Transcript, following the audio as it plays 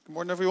Good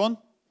morning, everyone.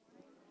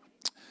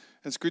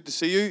 It's good to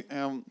see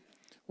you.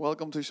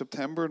 Welcome to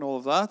September and all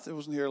of that. I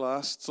wasn't here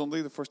last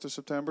Sunday, the 1st of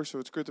September, so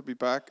it's great to be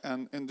back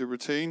and in the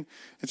routine.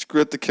 It's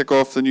great to kick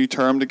off the new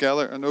term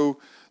together. I know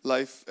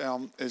life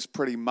is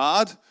pretty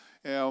mad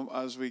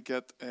as we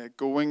get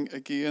going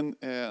again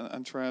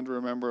and trying to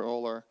remember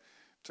all our,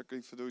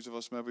 particularly for those of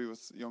us maybe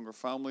with younger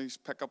families,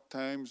 pick-up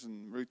times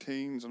and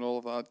routines and all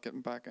of that, getting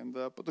back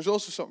into that. But there's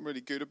also something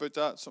really good about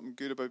that, something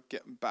good about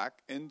getting back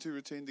into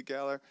routine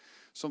together,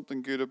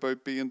 something good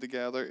about being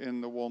together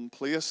in the one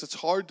place. It's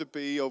hard to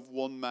be of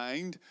one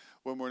mind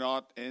when we're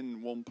not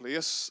in one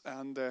place,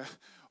 and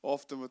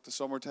often with the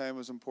summertime,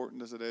 as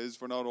important as it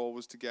is, we're not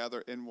always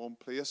together in one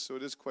place, so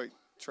it is quite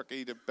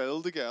tricky to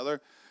build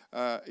together,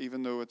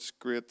 even though it's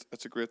great.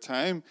 It's a great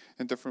time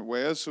in different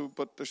ways. So,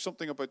 but there's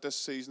something about this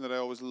season that I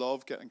always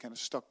love, getting kind of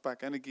stuck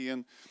back in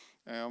again,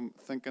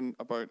 thinking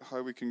about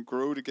how we can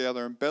grow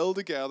together and build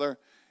together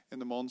in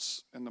the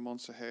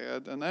months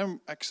ahead. And I'm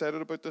excited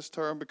about this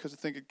term because I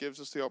think it gives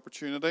us the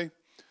opportunity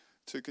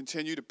to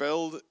continue to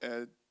build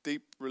a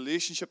deep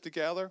relationship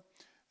together.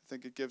 I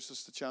think it gives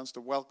us the chance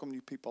to welcome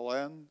new people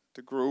in,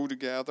 to grow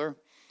together,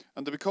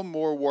 and to become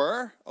more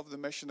aware of the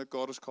mission that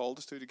God has called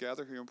us to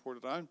together here in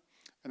Portadown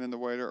and in the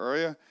wider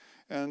area.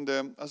 And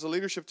as a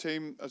leadership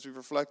team, as we've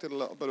reflected a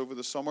little bit over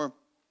the summer,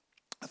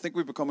 I think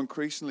we've become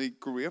increasingly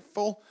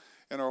grateful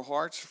in our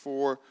hearts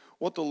for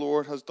what the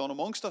Lord has done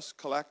amongst us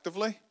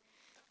collectively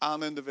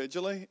and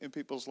individually in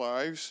people's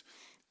lives.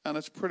 And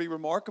it's pretty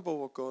remarkable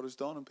what God has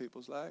done in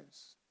people's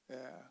lives.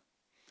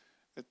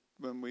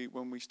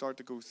 When we start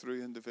to go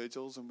through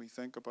individuals and we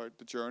think about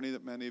the journey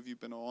that many of you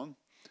have been on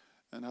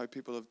and how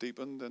people have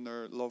deepened in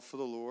their love for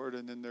the Lord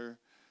and in their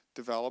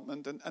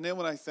development. And then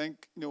when I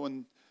think,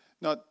 knowing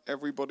not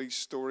everybody's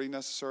story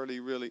necessarily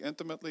really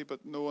intimately,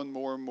 but knowing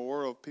more and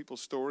more of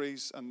people's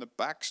stories and the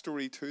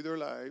backstory to their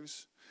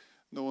lives,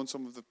 knowing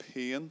some of the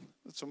pain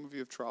that some of you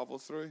have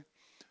traveled through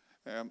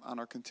and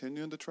are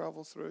continuing to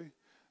travel through,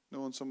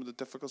 knowing some of the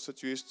difficult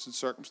situations and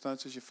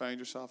circumstances you find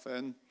yourself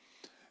in,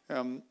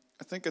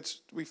 I think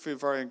we feel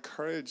very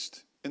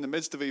encouraged in the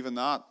midst of even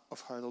that,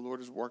 of how the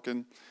Lord is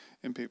working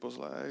in people's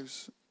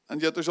lives.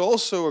 And yet there's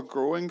also a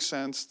growing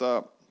sense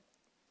that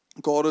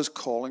God is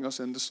calling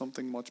us into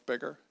something much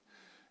bigger.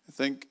 I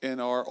think in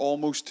our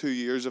almost 2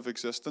 years of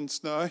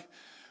existence now,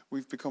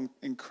 we've become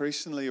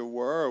increasingly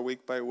aware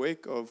week by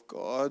week of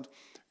God,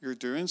 you're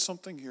doing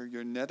something here,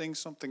 you're knitting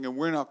something, and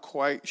we're not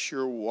quite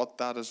sure what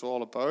that is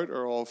all about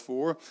or all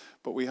for,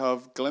 but we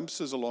have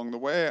glimpses along the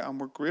way, and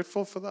we're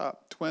grateful for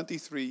that.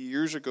 23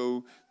 years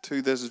ago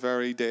to this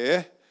very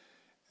day,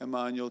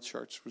 Emmanuel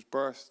Church was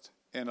birthed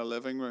in a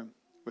living room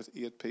with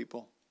 8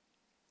 people.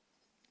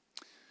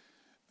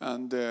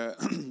 And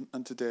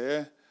and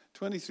today,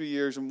 23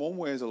 years in one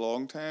way is a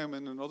long time,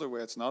 and in another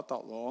way it's not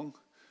that long.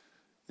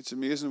 It's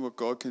amazing what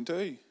God can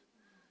do.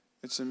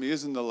 It's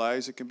amazing the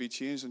lives that can be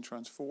changed and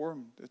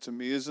transformed. It's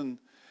amazing,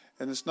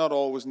 and it's not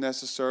always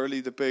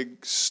necessarily the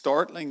big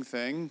startling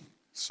thing,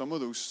 some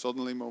of those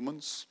suddenly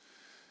moments,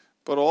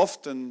 but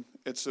often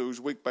it's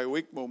those week by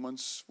week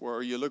moments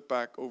where you look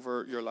back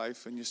over your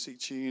life and you see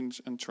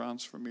change and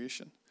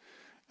transformation.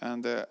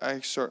 And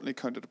I certainly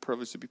count it a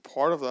privilege to be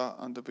part of that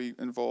and to be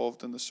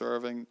involved in the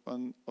serving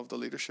and of the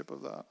leadership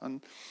of that.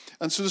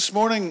 And so this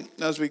morning,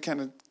 as we kind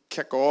of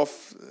kick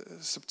off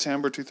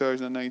September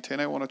 2019,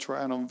 I want to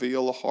try and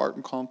unveil the heart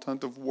and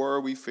content of where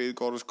we feel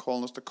God is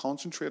calling us to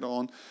concentrate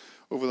on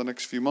over the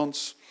next few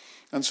months.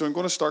 And so I'm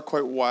going to start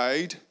quite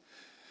wide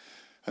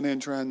and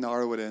then try and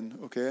narrow it in,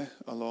 okay,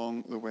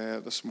 along the way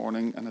this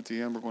morning. And at the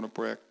end, we're going to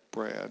break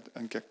bread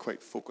and get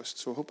quite focused.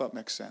 So I hope that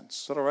makes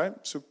sense. Is that all right?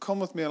 So come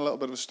with me on a little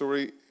bit of a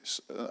story,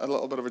 a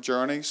little bit of a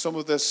journey. Some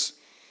of this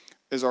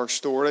is our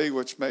story,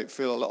 which might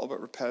feel a little bit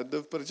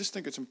repetitive, but I just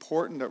think it's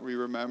important that we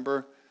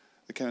remember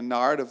the kind of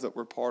narrative that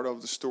we're part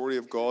of, the story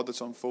of God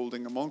that's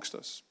unfolding amongst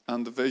us,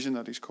 and the vision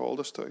that He's called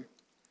us to.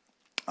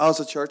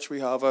 As a church, we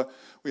have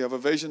a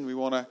vision. We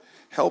want to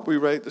help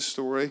rewrite the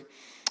story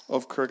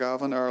of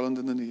Craigavon, Ireland,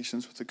 and the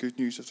nations with the good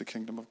news of the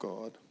kingdom of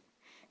God.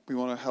 We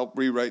want to help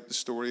rewrite the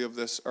story of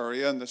this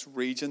area and this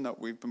region that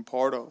we've been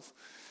part of.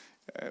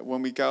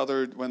 When we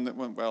gathered, it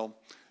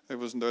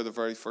wasn't there the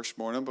very first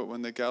morning, but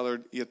when they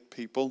gathered 8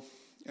 people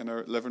in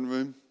our living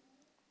room,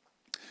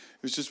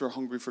 it was just we're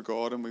hungry for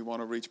God and we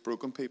want to reach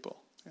broken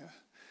people. Yeah.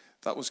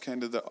 That was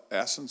kind of the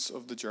essence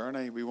of the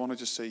journey. We want to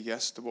just say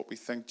yes to what we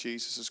think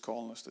Jesus is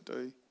calling us to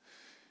do.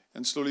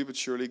 And slowly but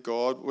surely,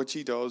 God, which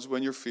He does,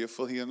 when you're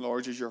faithful, He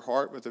enlarges your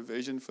heart with a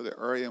vision for the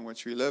area in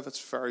which we live.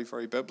 It's very,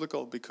 very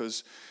biblical,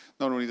 because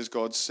not only does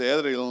God say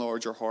that He'll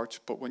enlarge your heart,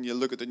 but when you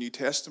look at the New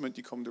Testament,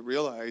 you come to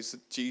realize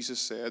that Jesus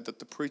said that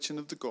the preaching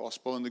of the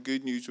gospel and the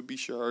good news would be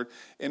shared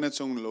in its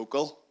own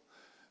local.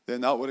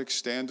 Then that would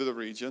extend to the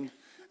region,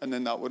 and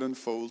then that would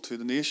unfold to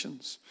the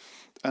nations.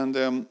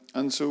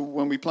 And so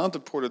when we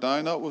planted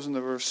Portadown, that was in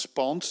a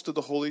response to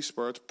the Holy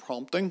Spirit's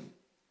prompting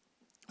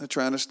to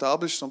try and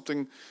establish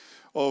something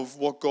of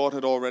what God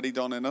had already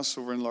done in us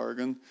over in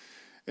Lurgan,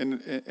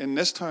 in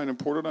this town, in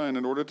Portadown,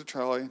 in order to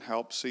try and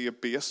help see a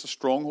base, a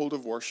stronghold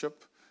of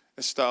worship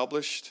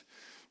established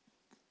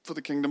for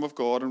the kingdom of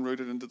God and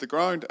rooted into the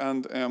ground.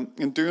 And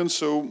in doing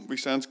so, we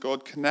sense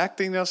God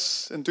connecting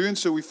us. In doing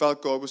so, we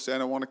felt God was saying,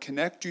 I want to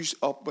connect you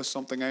up with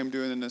something I'm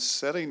doing in this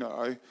city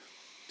now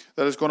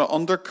that is going to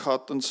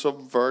undercut and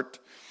subvert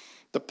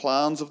the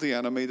plans of the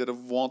enemy that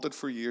have wanted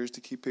for years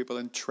to keep people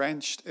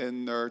entrenched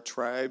in their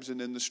tribes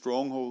and in the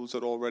strongholds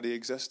that already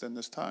exist in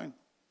this town.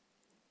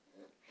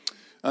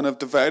 And have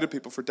divided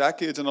people for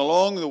decades. And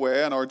along the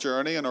way, in our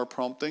journey and our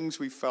promptings,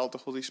 we felt the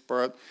Holy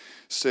Spirit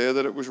say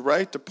that it was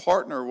right to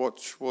partner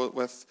with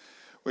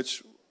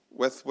which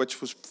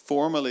was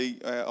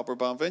formerly Upper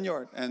Bound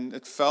Vineyard. And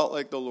it felt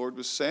like the Lord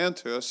was saying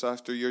to us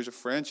after years of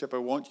friendship, I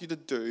want you to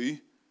do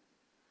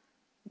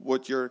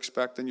what you're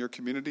expecting your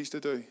communities to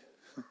do,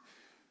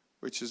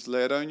 which is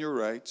lay down your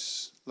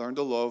rights, learn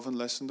to love and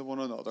listen to one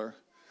another,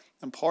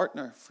 and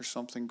partner for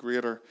something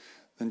greater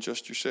than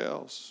just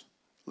yourselves.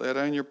 Lay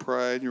down your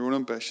pride and your own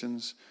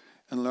ambitions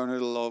and learn how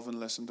to love and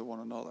listen to one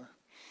another.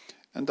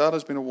 And that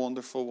has been a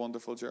wonderful,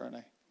 wonderful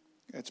journey.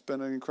 It's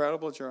been an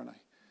incredible journey.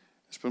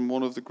 It's been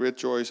one of the great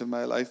joys of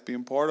my life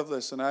being part of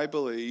this. And I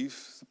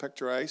believe the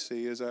picture I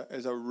see is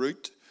a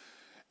root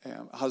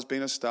has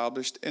been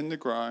established in the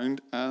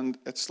ground. And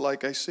it's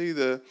like I see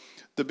the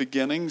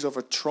beginnings of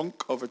a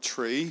trunk of a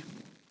tree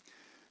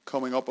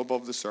coming up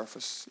above the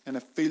surface. And I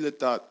feel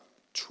that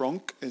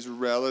trunk is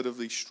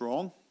relatively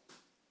strong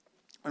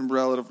and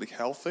relatively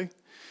healthy.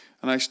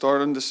 And I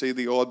started to see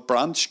the odd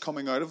branch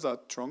coming out of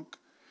that trunk.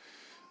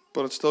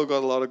 But it's still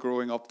got a lot of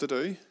growing up to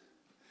do.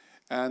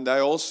 And I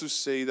also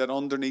see that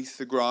underneath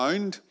the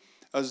ground,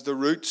 as the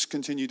roots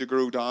continue to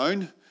grow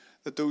down,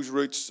 that those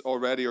roots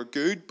already are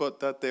good, but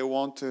that they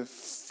want to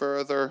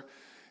further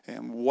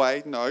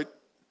widen out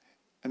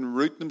and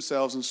root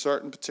themselves in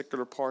certain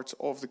particular parts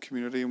of the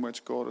community in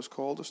which God has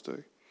called us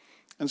to.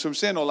 And so I'm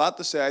saying all that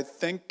to say, I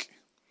think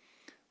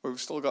we've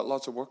still got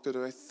lots of work to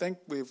do. I think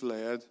we've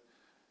laid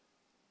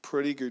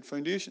pretty good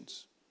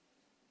foundations.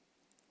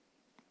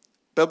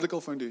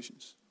 Biblical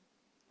foundations.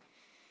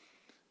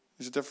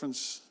 There's a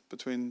difference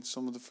between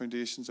some of the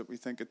foundations that we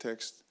think it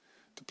takes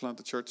to plant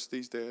the church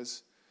these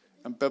days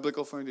and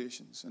biblical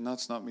foundations. And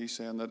that's not me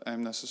saying that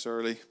I'm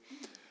necessarily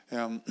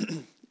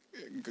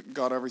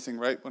got everything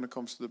right when it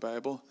comes to the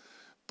Bible.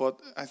 But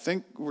I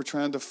think we're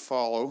trying to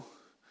follow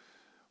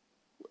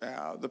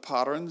the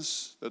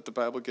patterns that the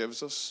Bible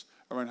gives us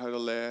around how to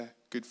lay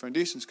good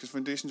foundations, because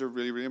foundations are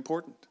really, really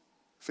important.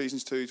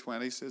 Ephesians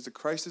 2:20 says that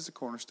Christ is the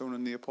cornerstone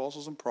and the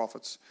apostles and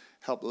prophets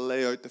help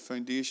lay out the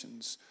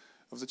foundations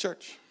of the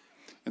church,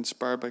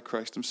 inspired by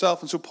Christ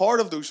himself. And so part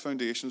of those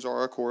foundations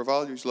are our core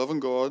values: loving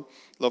God,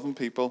 loving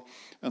people,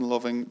 and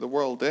loving the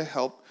world. They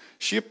help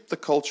shape the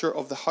culture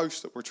of the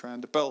house that we're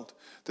trying to build.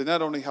 They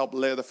not only help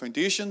lay the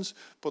foundations,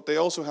 but they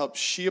also help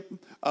shape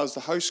as the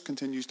house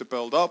continues to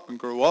build up and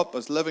grow up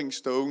as living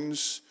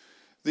stones.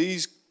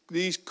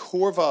 These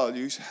core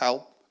values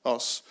help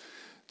us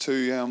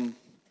to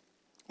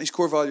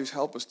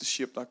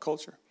shape that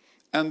culture.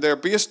 And they're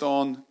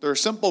a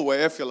simple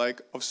way, if you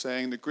like, of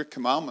saying the Great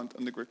Commandment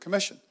and the Great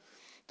Commission.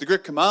 The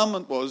Great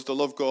Commandment was to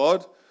love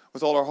God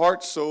with all our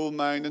heart, soul,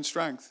 mind, and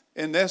strength.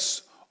 In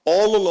this,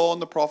 all the law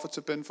and the prophets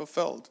have been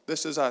fulfilled.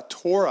 This is a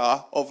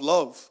Torah of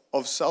love,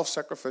 of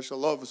self-sacrificial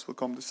love, as we'll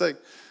come to see.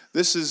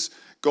 This is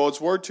God's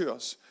word to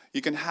us.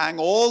 You can hang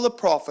all the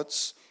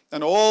prophets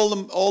and all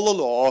the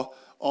law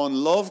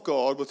on love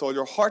God with all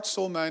your heart,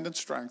 soul, mind, and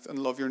strength, and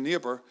love your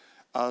neighbor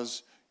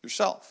as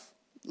yourself.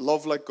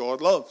 Love like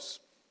God loves.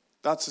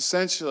 That's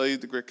essentially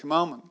the Great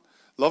Commandment.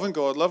 Loving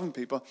God, loving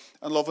people,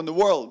 and loving the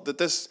world. That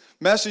this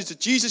message that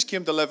Jesus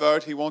came to live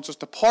out, he wants us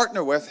to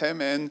partner with him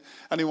in,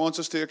 and he wants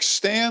us to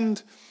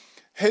extend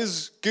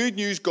his good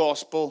news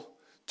gospel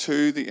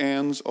to the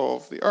ends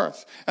of the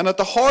earth. And at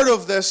the heart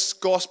of this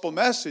gospel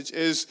message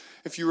is,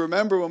 if you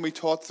remember when we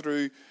taught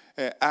through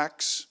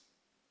Acts,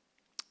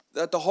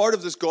 at the heart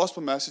of this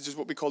gospel message is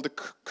what we call the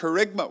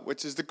kerygma,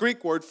 which is the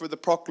Greek word for the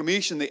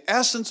proclamation, the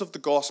essence of the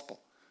gospel.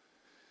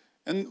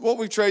 And what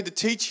we've tried to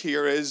teach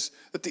here is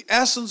that the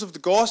essence of the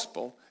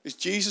gospel is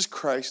Jesus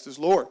Christ is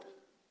Lord.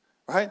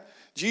 Right?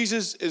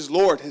 Jesus is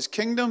Lord. His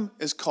kingdom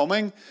is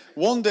coming.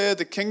 One day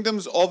the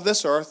kingdoms of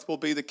this earth will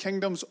be the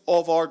kingdoms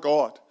of our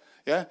God.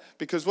 Yeah?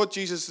 Because what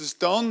Jesus has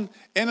done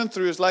in and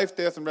through his life,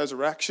 death, and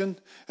resurrection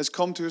has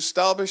come to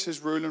establish his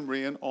rule and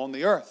reign on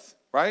the earth.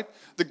 Right?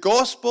 The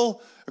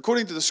gospel,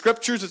 according to the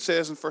scriptures, it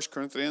says in 1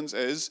 Corinthians,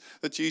 is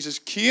that Jesus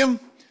came,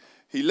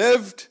 he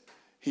lived,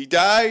 he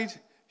died,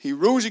 he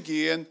rose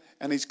again,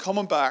 and he's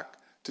coming back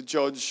to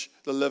judge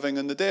the living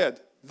and the dead.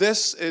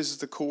 This is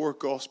the core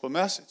gospel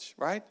message,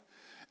 right?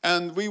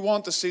 And we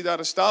want to see that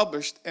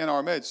established in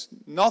our midst.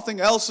 Nothing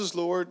else is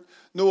Lord.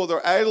 No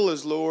other idol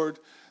is Lord.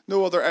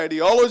 No other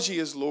ideology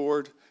is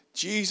Lord.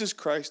 Jesus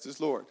Christ is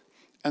Lord.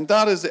 And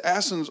that is the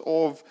essence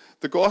of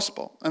the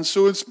gospel. And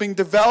so it's been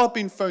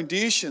developing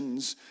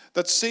foundations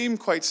that seem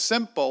quite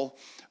simple,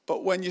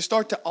 but when you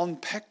start to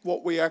unpick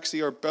what we actually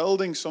are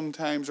building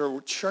sometimes,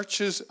 our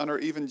churches and our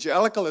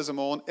evangelicalism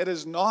on, it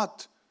is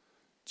not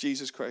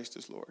Jesus Christ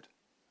is Lord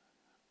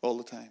all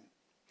the time.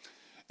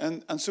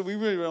 And so we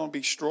really want to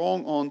be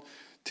strong on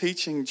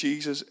teaching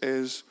Jesus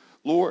is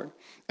Lord.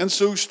 And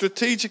so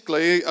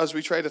strategically, as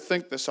we try to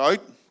think this out,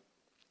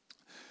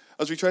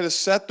 as we try to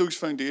set those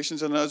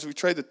foundations, and as we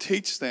try to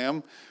teach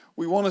them,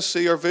 we want to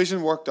see our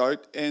vision worked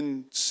out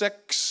in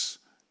 6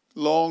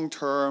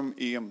 long-term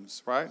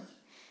aims, right?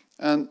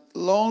 And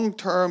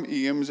long-term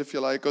aims, if you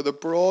like, are the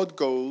broad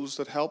goals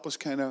that help us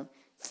kind of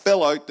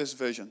fill out this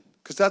vision.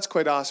 Because that's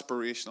quite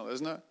aspirational,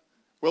 isn't it?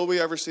 Will we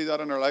ever see that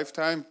in our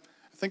lifetime?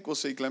 I think we'll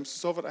see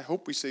glimpses of it. I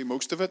hope we see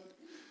most of it.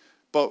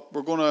 But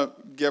we're going to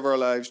give our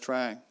lives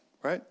trying,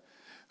 right?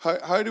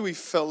 How do we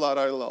fill that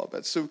out a little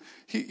bit? So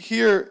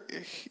here's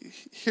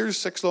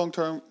 6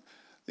 long-term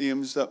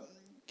aims that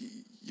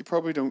you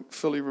probably don't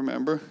fully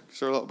remember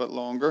because they're a little bit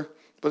longer.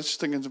 But I just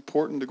think it's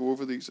important to go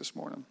over these this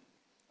morning.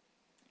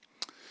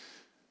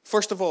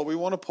 First of all, we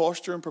want to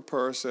posture and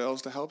prepare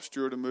ourselves to help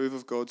steward a move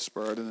of God's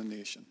Spirit in the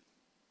nation.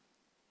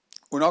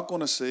 We're not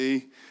going to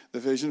see the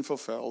vision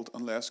fulfilled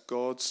unless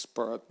God's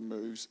Spirit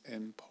moves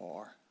in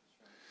power.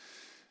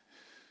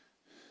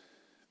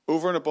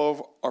 Over and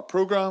above our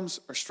programs,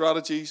 our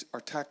strategies, our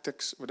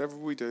tactics, whatever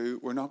we do,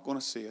 we're not going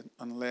to see it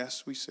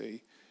unless we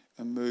see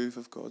a move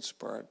of God's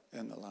Spirit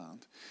in the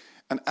land.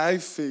 And I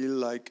feel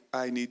like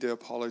I need to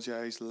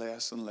apologize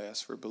less and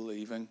less for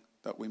believing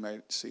that we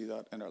might see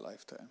that in our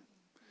lifetime.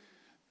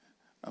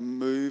 A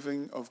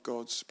moving of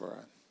God's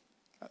Spirit,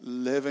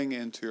 living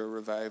into a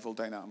revival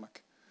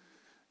dynamic.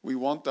 We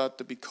want that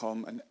to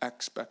become an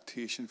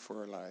expectation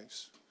for our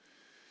lives.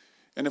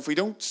 And if we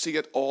don't see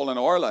it all in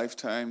our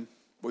lifetime,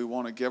 we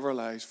want to give our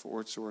lives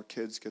for it so our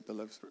kids get to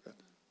live through it.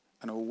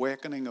 An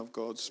awakening of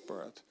God's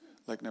Spirit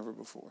like never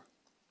before.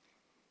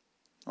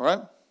 All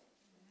right?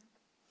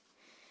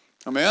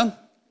 Amen?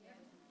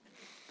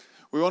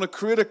 We want to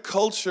create a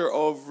culture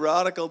of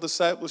radical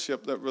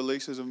discipleship that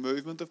releases a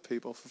movement of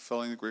people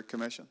fulfilling the Great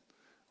Commission.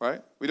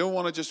 Right? We don't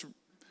want to just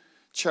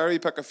cherry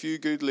pick a few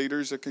good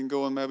leaders that can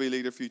go and maybe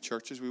lead a few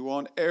churches. We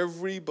want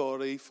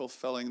everybody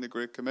fulfilling the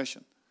Great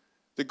Commission.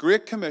 The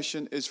Great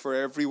Commission is for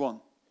everyone.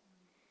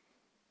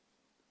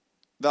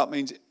 That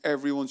means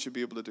everyone should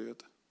be able to do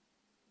it.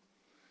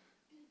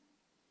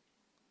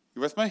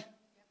 You with me?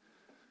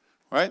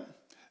 Right?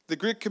 The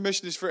Great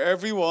Commission is for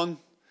everyone,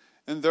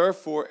 and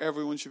therefore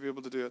everyone should be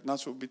able to do it. And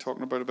that's what we'll be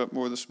talking about a bit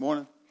more this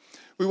morning.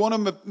 We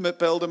want to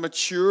build a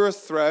mature,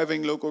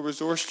 thriving local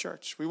resource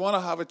church. We want to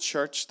have a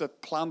church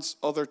that plants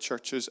other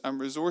churches and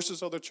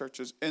resources other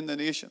churches in the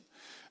nation.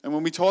 And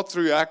when we taught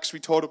through Acts, we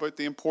taught about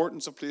the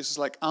importance of places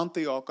like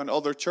Antioch and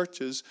other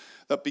churches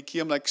that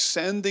became like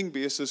sending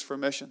bases for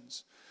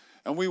missions.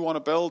 And we want to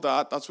build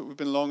that. That's what we've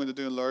been longing to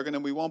do in Lurgan.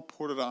 And we want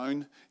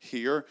Portadown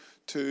here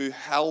to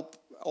help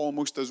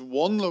almost as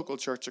one local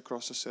church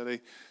across the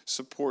city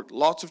support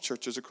lots of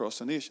churches across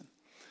the nation.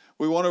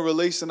 We want to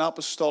release an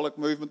apostolic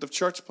movement of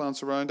church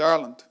plants around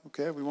Ireland.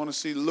 Okay, we want to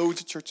see loads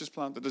of churches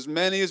planted, as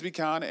many as we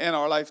can in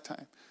our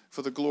lifetime,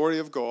 for the glory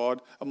of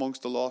God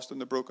amongst the lost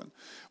and the broken.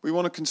 We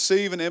want to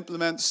conceive and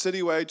implement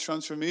citywide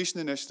transformation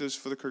initiatives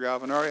for the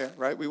Craigavon area.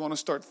 Right? We want to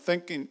start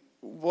thinking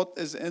what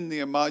is in the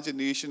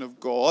imagination of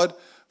God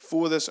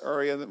for this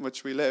area in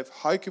which we live.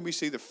 How can we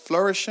see the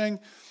flourishing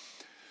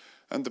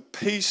and the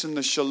peace and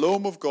the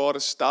shalom of God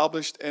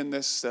established in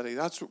this city?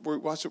 That's what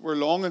we're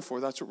longing for.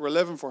 That's what we're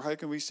living for. How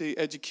can we see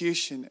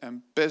education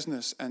and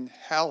business and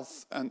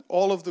health and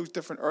all of those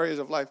different areas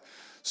of life,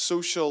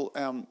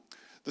 the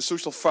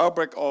social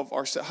fabric of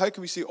our city? How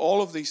can we see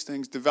all of these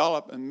things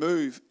develop and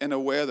move in a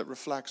way that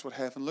reflects what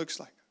heaven looks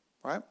like,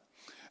 right?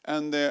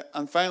 And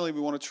finally,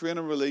 we want to train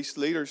and release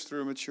leaders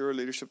through a mature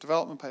leadership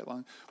development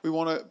pipeline. We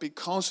want to be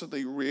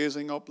constantly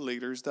raising up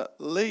leaders that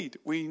lead.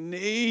 We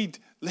need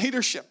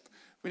leadership.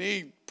 We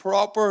need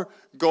proper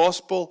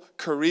gospel,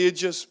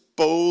 courageous,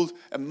 bold,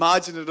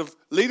 imaginative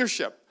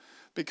leadership.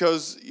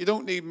 Because you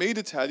don't need me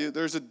to tell you,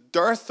 there's a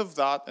dearth of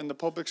that in the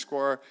public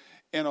square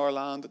in our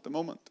land at the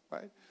moment,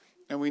 right?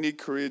 And we need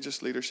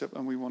courageous leadership,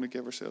 and we want to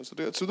give ourselves to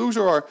do it. So those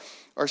are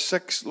our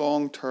 6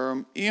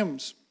 long-term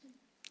aims.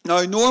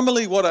 Now,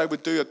 normally what I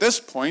would do at this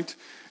point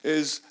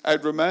is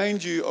I'd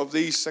remind you of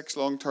these 6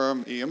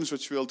 long-term aims,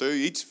 which we'll do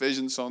each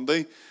Vision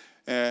Sunday,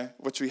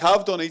 which we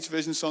have done each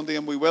Vision Sunday,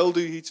 and we will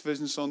do each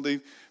Vision Sunday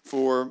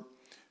for,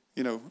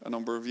 a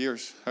number of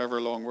years, however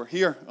long we're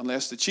here,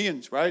 unless they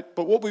change, right?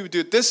 But what we would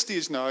do at this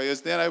stage now is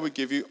then I would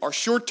give you our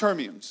short-term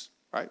aims,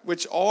 right?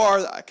 Which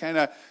are kind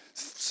of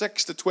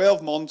 6 to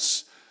 12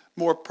 months,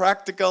 more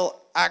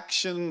practical,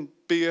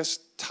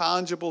 action-based,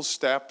 tangible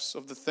steps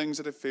of the things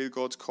that I feel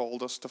God's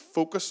called us to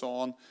focus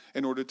on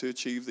in order to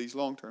achieve these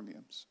long-term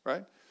aims,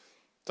 right? Does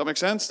that make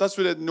sense? That's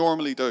what I'd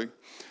normally do.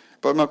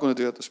 But I'm not going to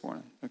do it this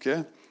morning,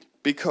 okay?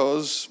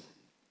 Because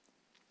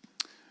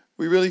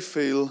we really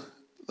feel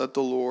that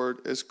the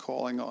Lord is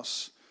calling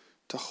us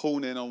to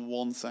hone in on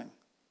one thing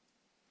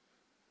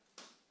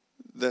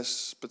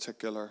this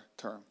particular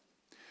term.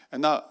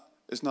 And that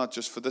is not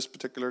just for this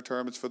particular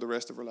term, it's for the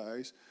rest of our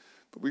lives.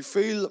 But we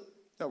feel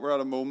that we're at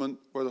a moment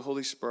where the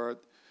Holy Spirit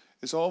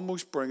is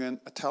almost bringing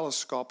a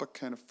telescopic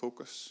kind of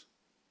focus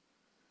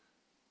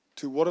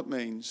to what it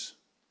means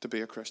to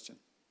be a Christian.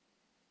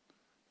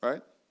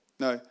 Right?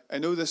 Now, I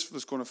know this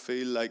was going to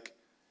feel like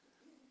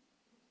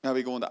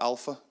maybe going to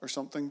Alpha or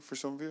something for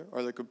some of you,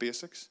 or they go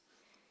basics.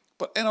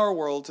 But in our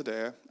world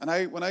today,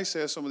 and when I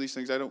say some of these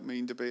things, I don't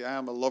mean to be, I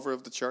am a lover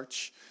of the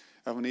church,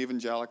 I'm an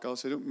evangelical,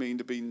 so I don't mean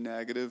to be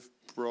negative,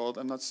 broad,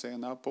 I'm not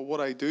saying that. But what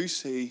I do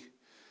see,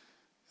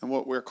 and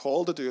what we're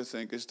called to do, I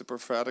think, is to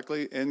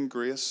prophetically, in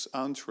grace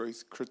and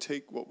truth,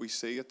 critique what we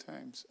see at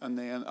times, and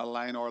then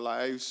align our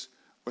lives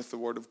with the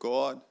Word of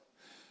God.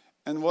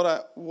 And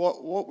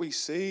what we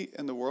see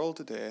in the world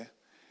today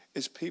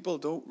is people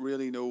don't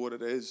really know what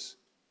it is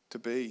to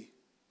be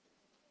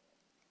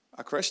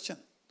a Christian,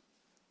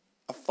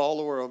 a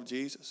follower of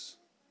Jesus,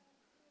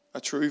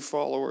 a true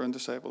follower and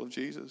disciple of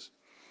Jesus.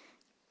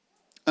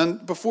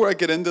 And before I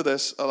get into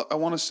this, I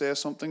want to say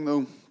something,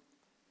 though.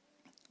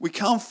 We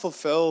can't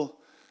fulfill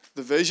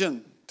the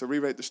vision to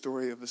rewrite the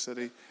story of the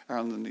city,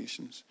 Ireland, and the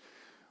nations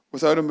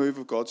without a move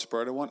of God's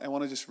Spirit. I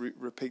want to just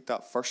repeat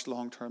that first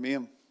long-term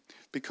aim,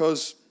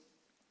 because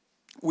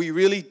we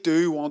really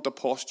do want to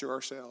posture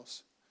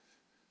ourselves.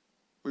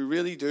 We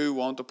really do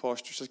want to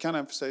posture. So I can't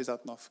emphasize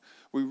that enough.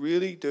 We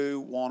really do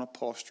want to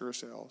posture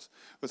ourselves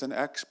with an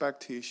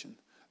expectation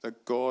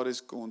that God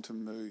is going to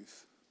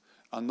move.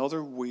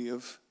 Another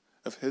wave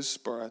of His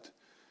Spirit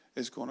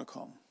is going to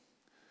come.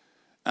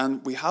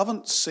 And we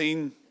haven't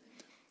seen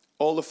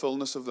all the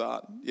fullness of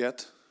that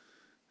yet.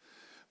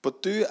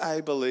 But do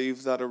I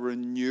believe that a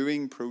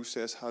renewing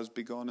process has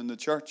begun in the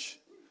church?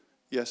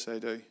 Yes, I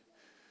do.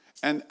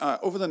 And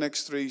over the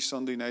next 3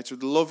 Sunday nights,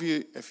 we'd love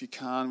you, if you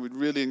can, we'd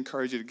really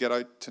encourage you to get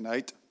out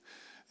tonight,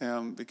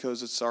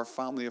 because it's our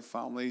family of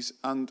families,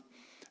 and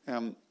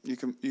you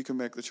can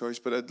make the choice.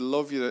 But I'd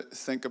love you to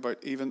think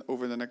about, even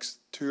over the next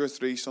 2 or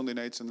 3 Sunday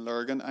nights in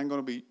Lurgan, I'm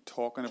going to be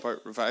talking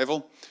about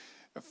revival.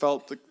 I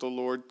felt like the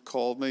Lord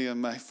called me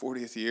in my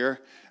 40th year.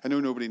 I know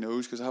nobody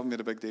knows because I haven't made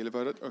a big deal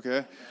about it,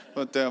 okay?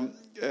 But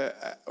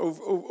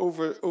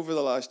over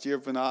the last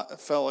year, I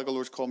felt like the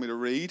Lord's called me to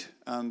read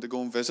and to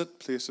go and visit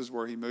places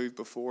where He moved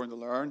before, and to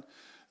learn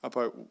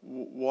about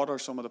what are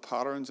some of the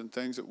patterns and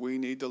things that we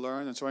need to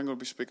learn. And so I'm going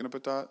to be speaking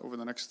about that over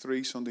the next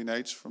 3 Sunday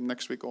nights from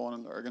next week on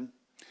in Lurgan.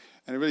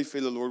 And I really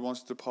feel the Lord wants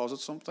to deposit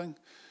something.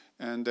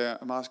 And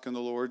I'm asking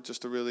the Lord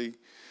just to really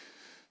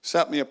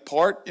set me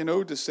apart,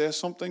 to say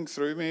something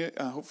through me.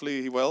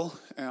 Hopefully He will.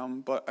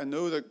 But I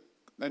know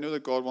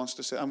that God wants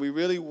to say, and we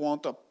really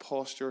want to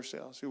posture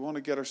ourselves. We want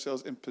to get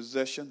ourselves in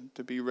position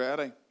to be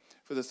ready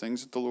for the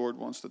things that the Lord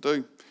wants to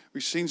do.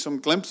 We've seen some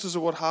glimpses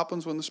of what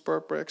happens when the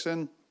Spirit breaks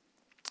in.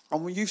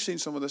 And when you've seen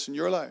some of this in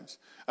your lives,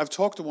 I've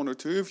talked to 1 or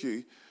 2 of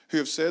you who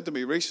have said to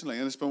me recently,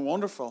 and it's been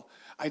wonderful,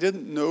 I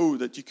didn't know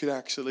that you could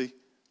actually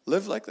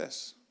live like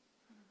this.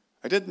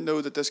 I didn't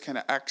know that this kind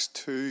of Acts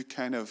 2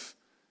 kind of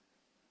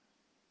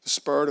the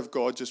Spirit of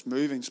God just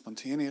moving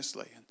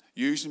spontaneously and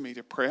using me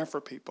to pray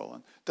for people.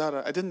 And that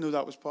I didn't know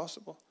that was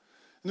possible.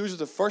 And those are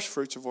the first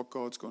fruits of what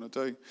God's going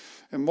to do.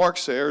 And Mark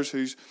Sayers,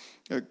 who's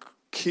a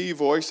key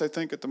voice, I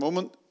think, at the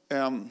moment,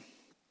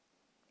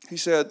 he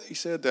said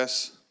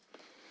this: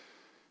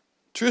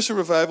 trace a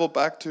revival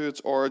back to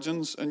its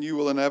origins, and you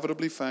will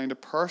inevitably find a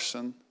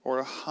person or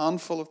a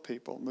handful of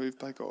people moved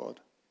by God.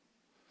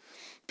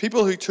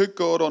 People who took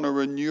God on a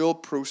renewal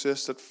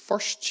process that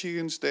first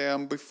changed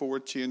them before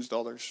it changed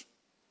others.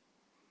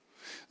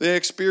 They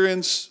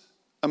experience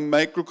a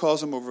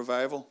microcosm of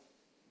revival.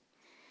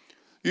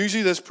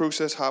 Usually this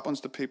process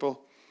happens to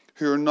people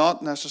who are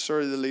not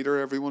necessarily the leader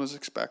everyone is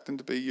expecting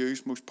to be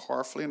used most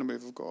powerfully in a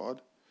move of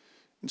God.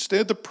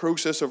 Instead, the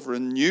process of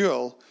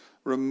renewal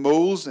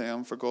remolds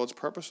them for God's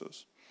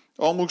purposes.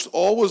 Almost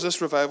always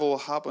this revival will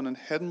happen in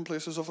hidden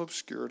places of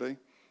obscurity,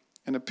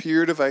 in a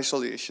period of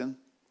isolation,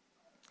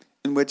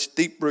 in which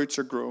deep roots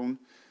are grown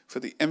for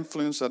the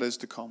influence that is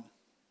to come,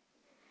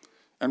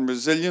 and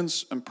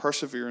resilience and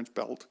perseverance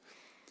built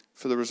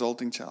for the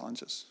resulting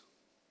challenges.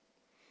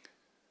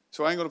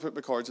 So I'm going to put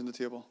my cards on the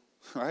table,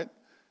 all right?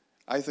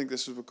 I think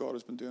this is what God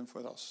has been doing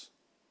for us.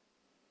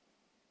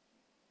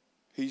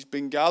 He's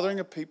been gathering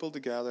a people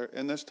together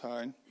in this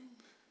town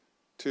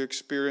to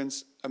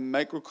experience a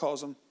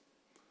microcosm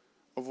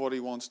of what He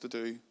wants to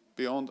do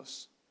beyond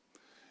us.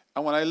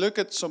 And when I look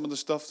at some of the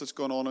stuff that's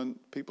going on in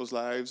people's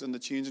lives and the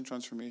change and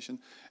transformation,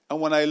 and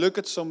when I look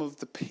at some of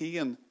the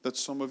pain that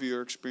some of you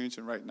are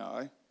experiencing right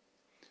now,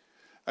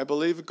 I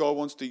believe that God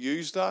wants to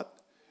use that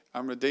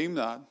and redeem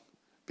that,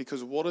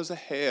 because what is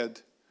ahead,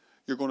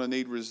 you're going to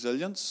need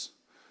resilience,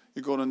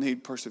 you're going to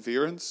need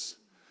perseverance,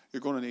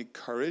 you're going to need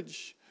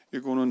courage,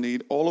 you're going to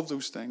need all of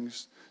those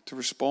things to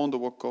respond to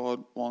what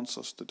God wants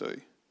us to do.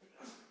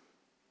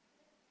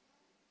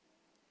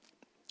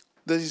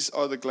 These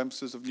are the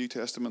glimpses of New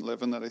Testament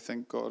living that I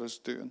think God is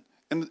doing.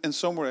 In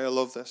summary, I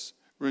love this.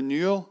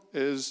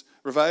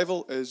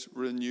 Revival is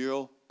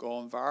renewal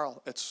gone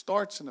viral. It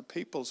starts in a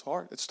people's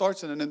heart. It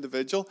starts in an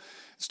individual.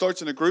 It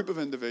starts in a group of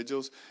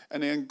individuals.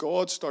 And then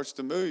God starts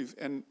to move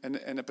in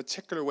a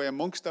particular way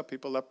amongst that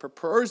people that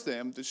prepares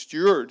them to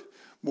steward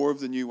more of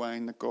the new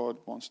wine that God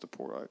wants to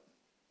pour out.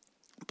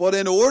 But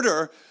in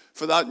order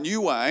for that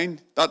new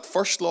wine, that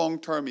first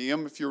long-term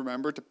aim, if you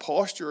remember, to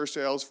posture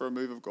ourselves for a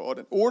move of God,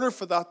 in order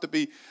for that to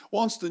be,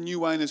 once the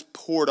new wine is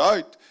poured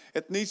out,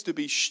 it needs to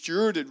be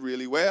stewarded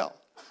really well.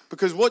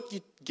 Because what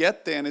you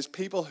get then is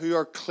people who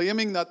are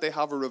claiming that they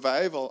have a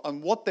revival,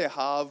 and what they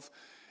have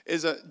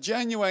is a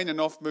genuine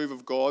enough move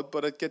of God,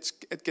 but it gets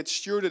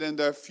stewarded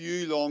into a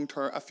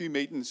few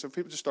meetings. So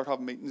people just start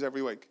having meetings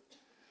every week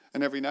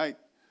and every night.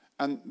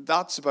 And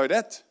that's about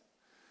it.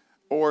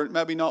 Or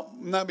maybe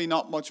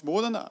not much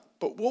more than that.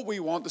 But what we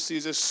want to see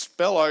is this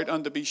spill out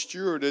and to be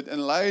stewarded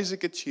and lives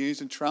that get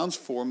changed and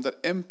transformed that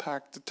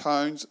impact the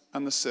towns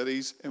and the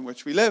cities in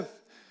which we live,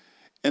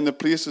 in the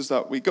places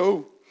that we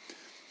go.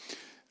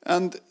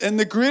 And in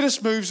the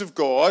greatest moves of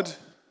God,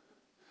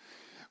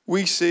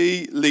 we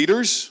see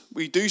leaders,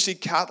 we do see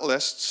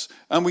catalysts,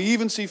 and we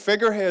even see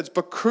figureheads.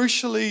 But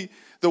crucially,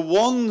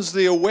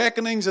 the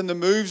awakenings and the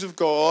moves of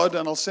God,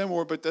 and I'll say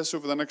more about this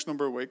over the next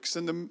number of weeks,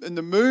 in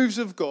the moves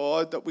of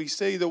God that we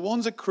see, the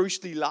ones that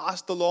crucially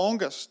last the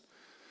longest,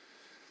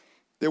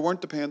 they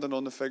weren't dependent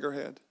on the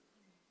figurehead.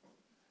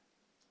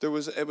 It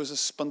was a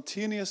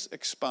spontaneous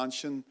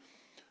expansion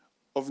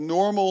of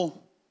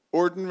normal,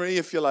 ordinary,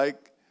 if you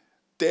like,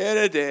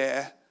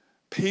 day-to-day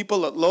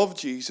people that love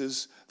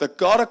Jesus, that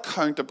got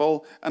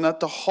accountable, and at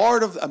the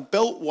heart of and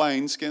built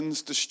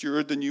wineskins to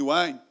steward the new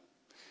wine.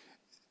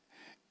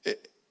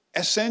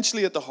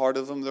 Essentially, at the heart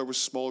of them, there were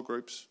small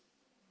groups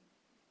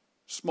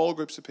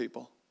of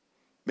people,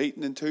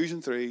 meeting in 2s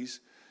and 3s,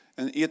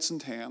 and 8s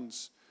and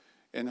 10s,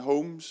 in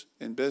homes,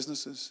 in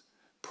businesses,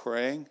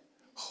 praying,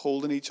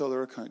 holding each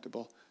other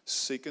accountable,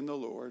 seeking the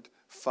Lord,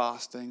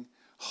 fasting,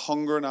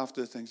 hungering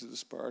after the things of the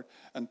Spirit,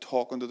 and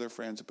talking to their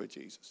friends about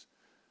Jesus.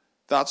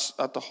 That's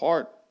at the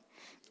heart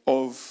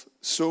of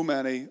so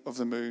many of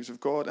the moves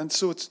of God. And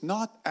so it's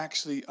not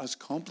actually as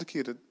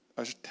complicated,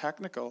 as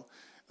technical,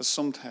 as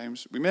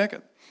sometimes we make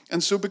it.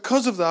 And so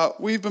because of that,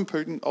 we've been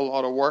putting a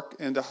lot of work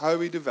into how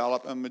we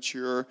develop and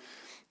mature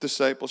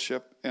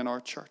discipleship in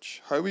our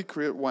church, how we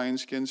create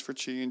wineskins for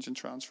change and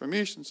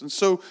transformations. And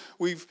so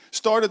we've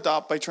started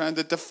that by trying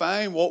to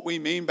define what we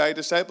mean by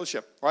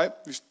discipleship, right?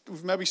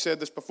 We've maybe said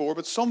this before,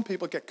 but some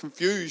people get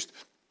confused,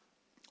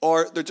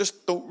 or they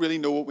just don't really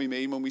know what we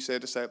mean when we say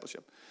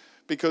discipleship.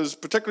 Because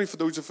particularly for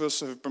those of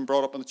us who have been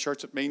brought up in the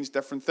church, it means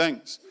different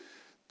things.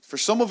 For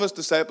some of us,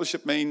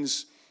 discipleship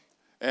means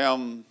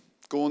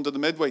going to the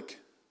midweek.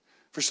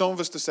 For some of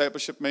us,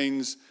 discipleship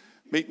means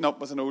meeting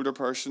up with an older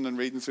person and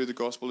reading through the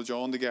Gospel of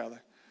John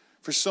together.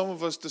 For some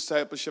of us,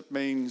 discipleship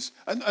means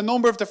a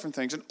number of different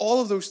things, and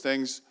all of those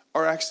things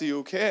are actually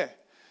okay.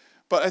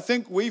 But I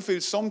think we feel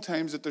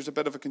sometimes that there's a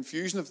bit of a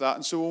confusion of that.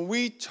 And so when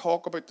we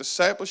talk about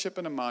discipleship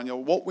in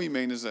Emmanuel, what we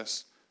mean is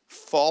this: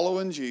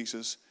 following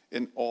Jesus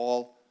in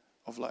all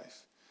of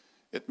life.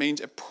 It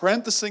means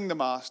apprenticing the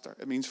master.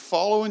 It means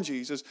following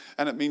Jesus,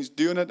 and it means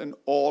doing it in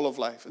all of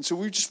life. And so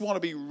we just want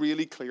to be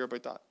really clear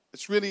about that.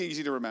 It's really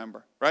easy to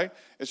remember, right?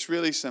 It's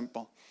really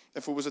simple.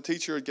 If it was a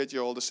teacher, I'd get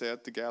you all to say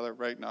it together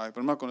right now, but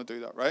I'm not going to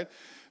do that, right?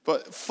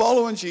 But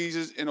following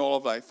Jesus in all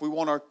of life. We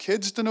want our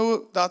kids to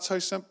know that's how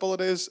simple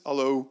it is,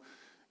 although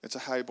it's a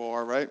high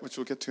bar, right, which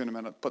we'll get to in a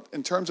minute. But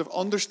in terms of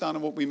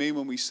understanding what we mean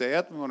when we say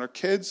it, we want our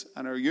kids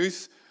and our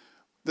youth,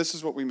 this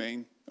is what we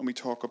mean when we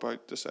talk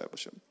about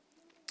discipleship.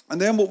 And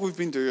then what we've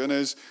been doing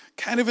is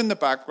kind of in the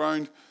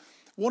background.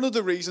 One of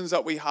the reasons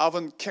that we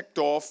haven't kicked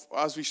off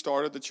as we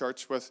started the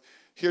church with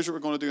here's what we're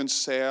going to do in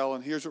cell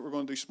and here's what we're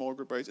going to do small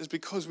group rights is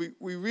because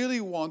we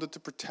really wanted to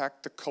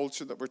protect the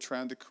culture that we're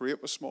trying to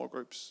create with small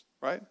groups,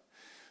 right?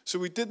 So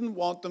we didn't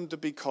want them to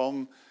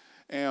become,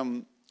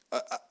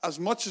 as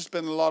much as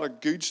been a lot of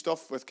good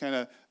stuff with kind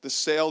of the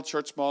cell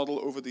church model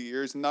over the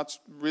years, and that's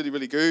really,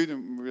 really good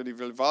and we really,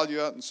 really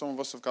value it, and some of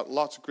us have got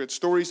lots of great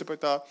stories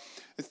about that.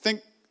 I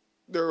think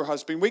there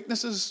has been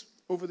weaknesses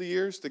over the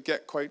years. They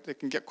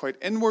can get quite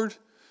inward.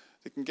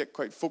 They can get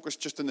quite focused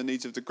just on the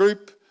needs of the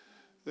group.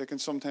 They can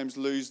sometimes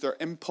lose their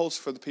impulse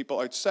for the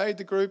people outside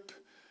the group,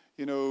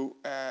 and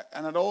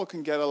it all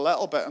can get a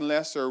little bit,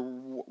 unless they're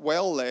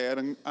well led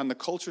and the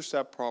culture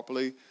set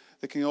properly,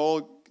 they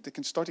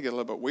can start to get a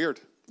little bit weird,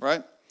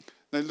 right?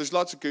 Now there's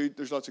lots of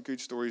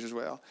good stories as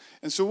well.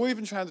 And so we've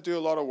been trying to do a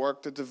lot of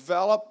work to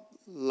develop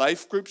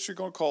life groups, you're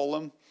going to call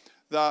them,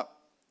 that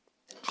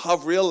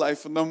have real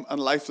life in them and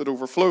life that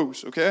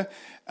overflows, okay?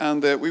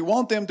 And we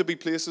want them to be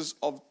places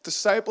of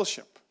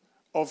discipleship,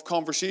 of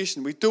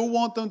conversation. We don't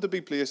want them to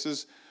be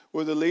places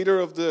where the leader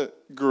of the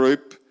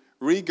group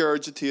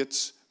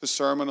regurgitates the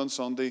sermon on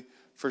Sunday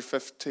for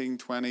 15,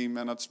 20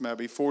 minutes,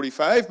 maybe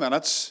 45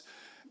 minutes,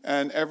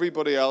 and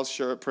everybody else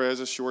prays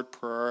a short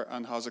prayer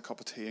and has a cup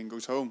of tea and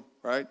goes home,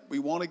 right? We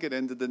want to get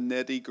into the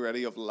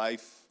nitty-gritty of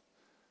life.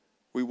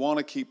 We want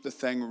to keep the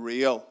thing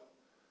real.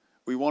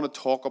 We want to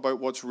talk about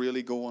what's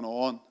really going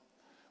on.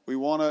 We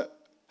want to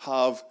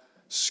have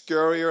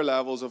scarier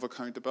levels of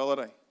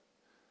accountability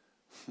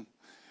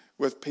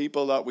with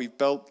people that we've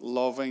built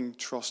loving,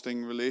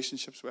 trusting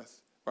relationships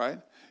with, right?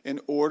 In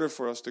order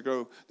for us to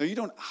grow. Now, you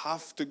don't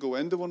have to go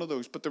into one of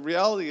those, but the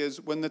reality is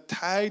when the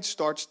tide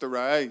starts to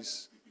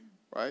rise,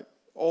 right?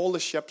 All the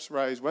ships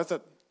rise with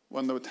it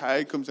when the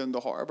tide comes into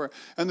harbour.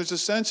 And there's a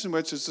sense in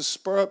which as the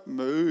Spirit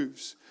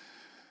moves,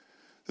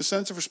 the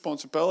sense of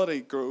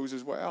responsibility grows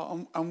as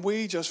well. And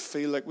we just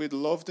feel like we'd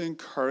love to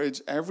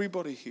encourage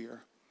everybody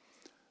here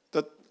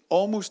that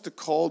almost the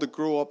call to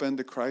grow up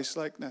into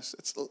Christ-likeness,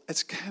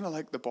 it's kind of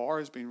like the bar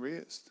has been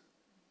raised.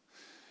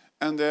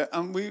 And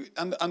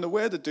the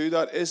way to do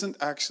that isn't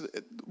actually,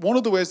 one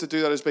of the ways to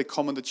do that is by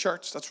coming to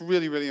church. That's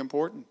really, really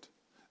important.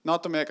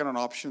 Not to make it an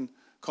option,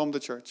 come to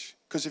church.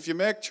 Because if you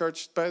make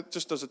church,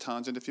 just as a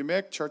tangent, if you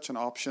make church an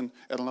option,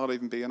 it'll not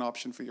even be an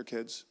option for your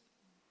kids.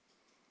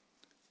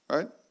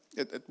 Right?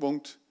 It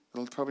won't.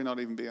 It'll probably not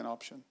even be an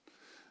option.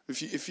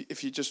 If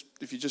you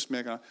just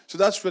make it. So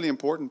that's really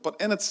important. But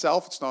in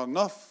itself, it's not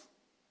enough.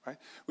 Right?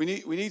 We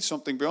need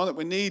something beyond it.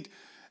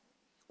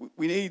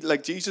 We need,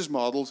 like Jesus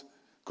modeled,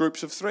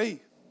 groups of 3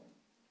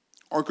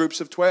 or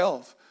groups of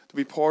 12 to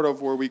be part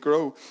of where we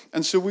grow.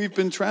 And so we've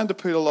been trying to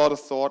put a lot of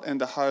thought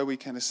into how we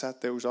kind of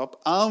set those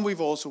up. And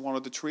we've also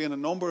wanted to train a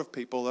number of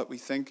people that we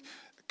think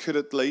could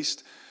at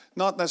least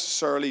not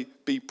necessarily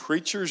be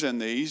preachers in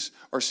these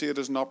or see it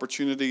as an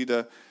opportunity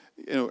to,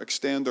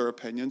 extend their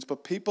opinions,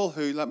 but people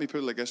who, let me put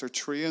it like this, are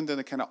trained in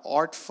a kind of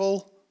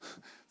artful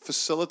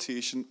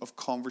facilitation of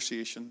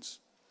conversations,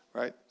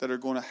 right, that are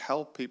going to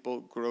help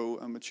people grow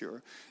and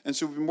mature. And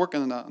so we've been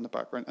working on that in the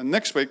background. And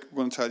next week, we're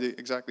going to tell you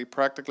exactly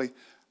practically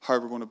how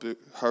we're going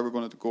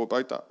to go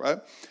about that, right?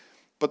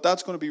 But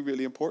that's going to be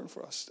really important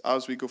for us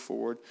as we go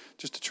forward,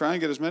 just to try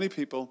and get as many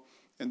people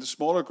into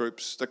smaller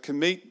groups that can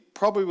meet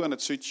probably when it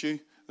suits you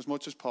as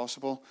much as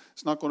possible.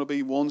 It's not going to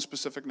be one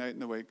specific night in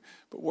the week,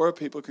 but where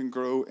people can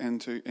grow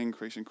into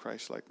increasing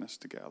Christ-likeness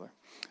together.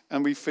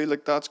 And we feel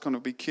like that's going to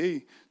be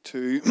key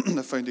to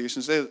the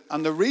foundations.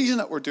 And the reason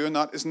that we're doing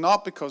that is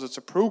not because it's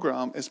a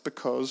program, it's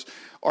because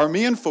our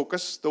main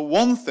focus, the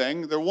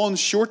one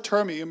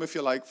short-term aim, if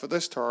you like, for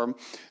this term,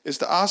 is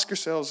to ask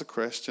ourselves the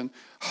question,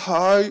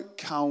 how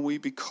can we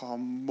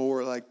become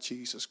more like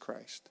Jesus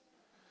Christ?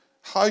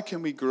 How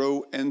can we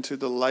grow into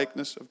the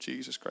likeness of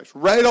Jesus Christ?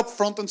 Right up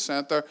front and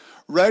center,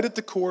 right at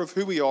the core of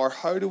who we are,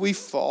 how do we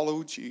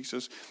follow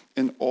Jesus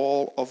in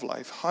all of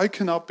life? How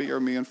can that be our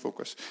main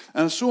focus?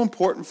 And it's so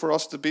important for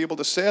us to be able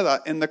to say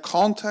that in the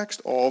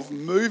context of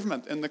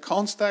movement, in the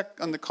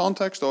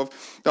context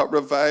of that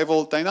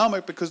revival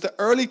dynamic, because the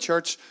early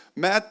church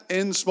met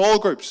in small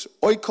groups.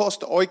 Oikos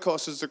to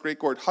oikos is the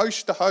Greek word,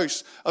 house to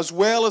house, as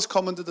well as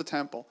coming to the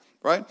temple.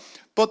 Right?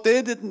 But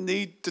they didn't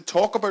need to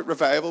talk about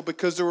revival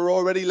because they were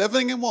already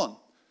living in one.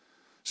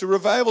 So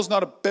revival is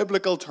not a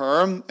biblical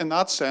term in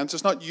that sense.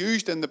 It's not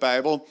used in the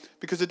Bible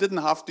because they didn't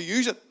have to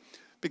use it,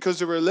 because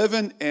they were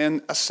living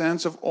in a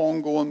sense of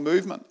ongoing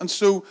movement. And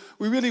so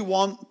we really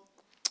want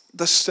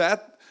to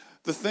set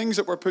the things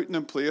that we're putting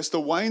in place, the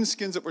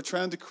wineskins that we're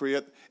trying to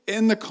create,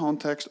 in the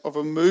context of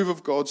a move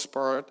of God's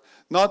Spirit,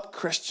 not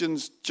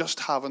Christians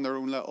just having their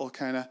own little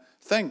kind of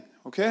thing.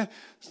 Okay?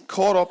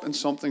 Caught up in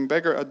something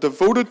bigger. A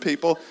devoted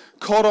people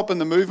caught up in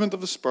the movement of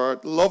the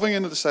Spirit, loving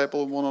and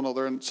discipling one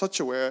another in such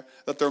a way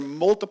that they're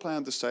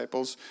multiplying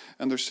disciples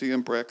and they're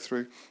seeing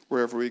breakthrough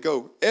wherever we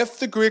go. If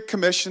the Great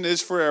Commission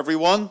is for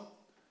everyone,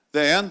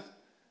 then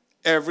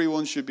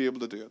everyone should be able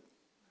to do it.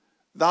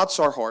 That's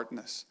our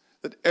heartness.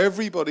 That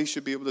everybody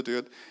should be able to do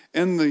it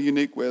in the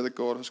unique way that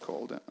God has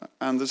called it.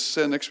 And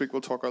next week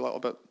we'll talk a little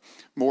bit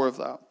more of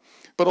that.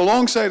 But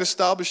alongside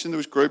establishing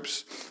those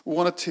groups, we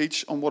want to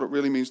teach on what it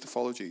really means to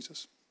follow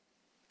Jesus.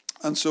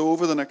 And so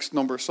over the next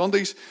number of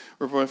Sundays,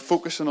 we're going to be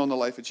focusing on the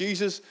life of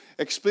Jesus,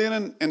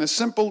 explaining in as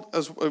simple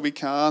as we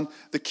can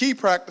the key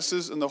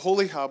practices and the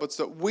holy habits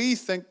that we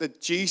think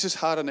that Jesus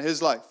had in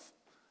his life.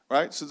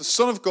 Right? So the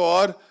Son of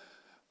God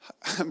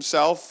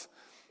himself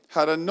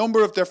had a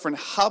number of different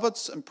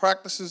habits and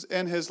practices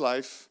in his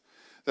life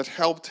that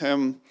helped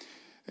him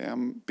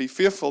be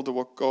faithful to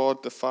what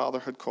God the Father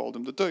had called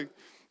him to do.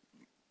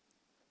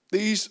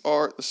 These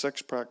are the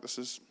 6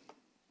 practices.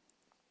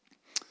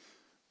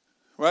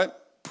 Right?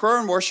 Prayer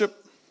and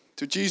worship.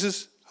 So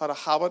Jesus had a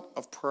habit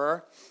of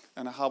prayer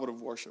and a habit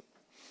of worship.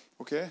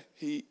 Okay?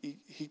 He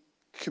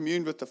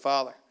communed with the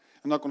Father.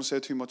 I'm not going to say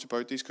too much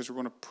about these because we're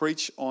going to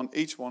preach on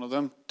each one of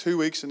them, 2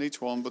 weeks in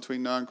each one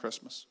between now and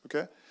Christmas.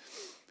 Okay?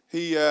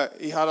 He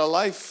had a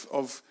life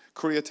of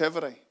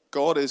creativity.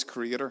 God is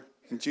creator,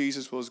 and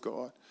Jesus was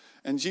God.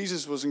 And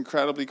Jesus was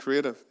incredibly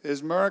creative.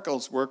 His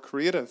miracles were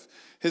creative.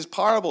 His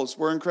parables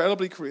were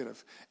incredibly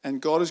creative.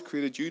 And God has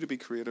created you to be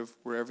creative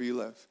wherever you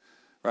live.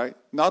 Right?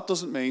 And that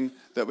doesn't mean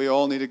that we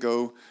all need to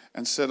go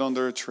and sit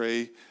under a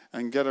tree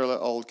and get our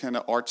little kind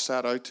of art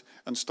set out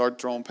and start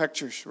drawing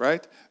pictures.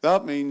 Right?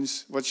 That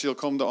means what you'll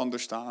come to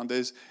understand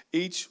is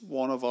each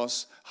one of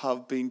us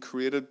have been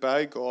created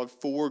by God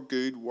for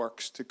good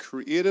works to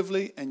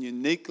creatively and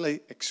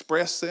uniquely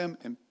express them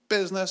in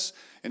business,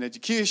 in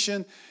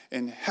education,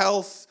 in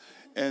health,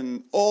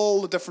 in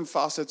all the different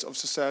facets of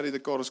society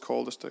that God has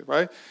called us to,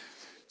 right?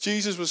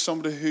 Jesus was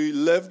somebody who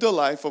lived a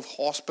life of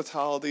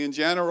hospitality and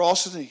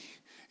generosity.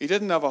 He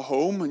didn't have a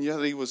home, and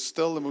yet he was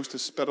still the most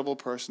hospitable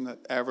person that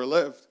ever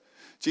lived.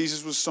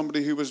 Jesus was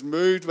somebody who was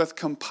moved with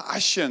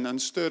compassion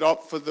and stood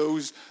up for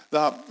those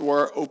that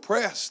were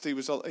oppressed. He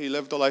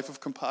lived a life of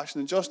compassion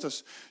and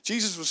justice.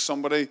 Jesus was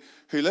somebody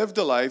who lived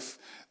a life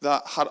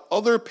that had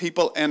other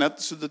people in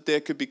it so that they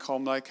could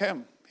become like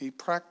him. He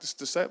practiced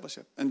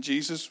discipleship. And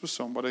Jesus was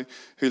somebody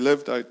who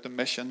lived out the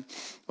mission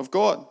of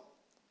God.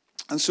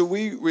 And so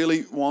we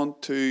really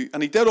want to,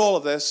 and he did all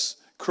of this,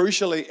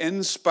 crucially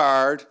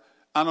inspired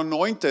and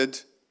anointed.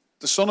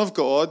 The Son of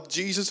God,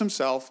 Jesus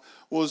himself,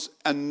 was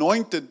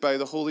anointed by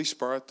the Holy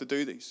Spirit to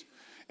do these.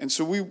 And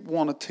so we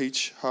want to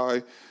teach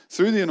how,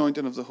 through the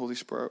anointing of the Holy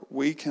Spirit,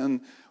 we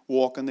can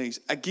walk in these.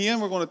 Again,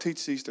 we're going to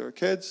teach these to our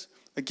kids.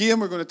 Again,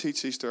 we're going to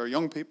teach these to our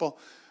young people,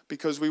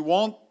 because we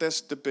want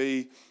this to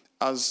be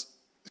as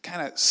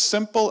kind of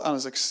simple and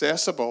as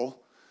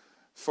accessible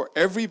for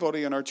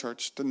everybody in our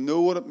church to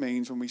know what it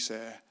means when we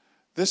say,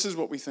 this is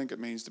what we think it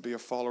means to be a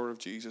follower of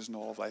Jesus in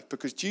all of life.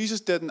 Because Jesus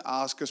didn't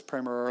ask us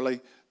primarily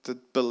to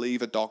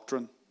believe a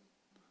doctrine.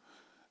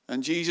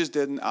 And Jesus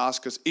didn't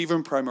ask us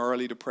even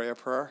primarily to pray a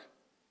prayer.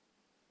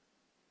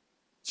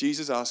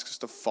 Jesus asked us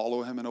to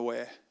follow him in a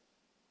way.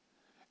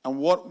 And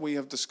what we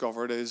have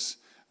discovered is,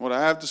 what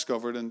I have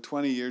discovered in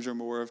 20 years or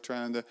more of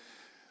trying to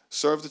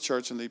serve the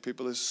church and lead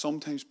people, is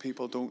sometimes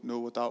people don't know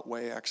what that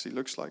way actually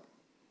looks like.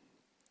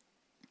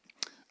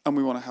 And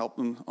we want to help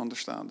them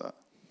understand that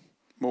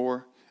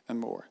more and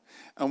more.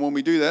 And when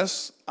we do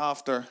this,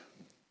 after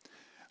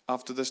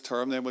this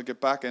term, then we'll get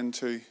back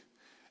into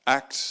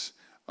Acts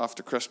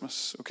after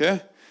Christmas,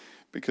 okay?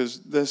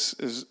 Because this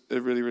is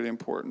really, really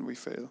important, we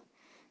feel.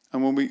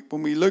 And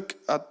when we look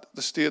at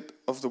the state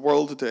of the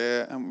world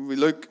today, and when we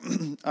look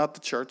at the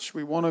church,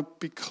 we want to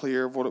be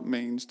clear of what it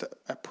means to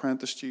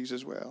apprentice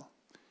Jesus well.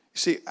 You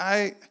see,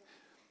 I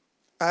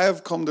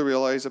have come to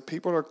realize that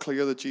people are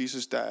clear that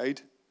Jesus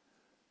died,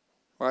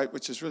 right,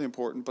 which is really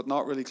important, but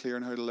not really clear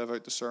on how to live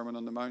out the Sermon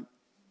on the Mount.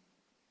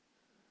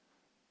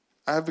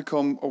 I have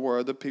become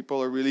aware that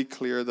people are really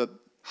clear that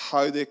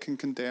how they can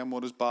condemn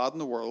what is bad in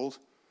the world,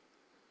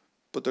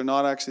 but they're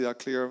not actually that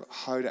clear of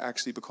how to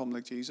actually become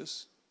like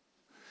Jesus.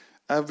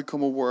 I have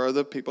become aware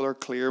that people are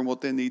clear on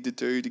what they need to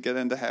do to get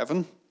into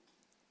heaven,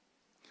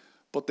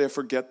 but they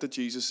forget that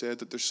Jesus said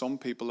that there's some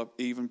people that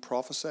even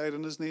prophesied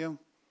in his name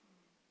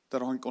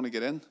that aren't going to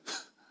get in.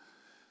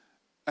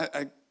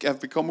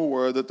 I've become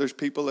aware that there's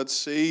people that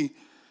see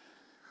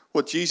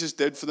what Jesus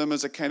did for them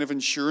as a kind of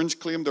insurance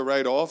claim to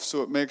write off,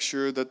 so it makes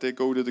sure that they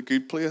go to the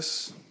good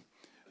place,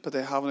 but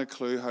they haven't a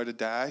clue how to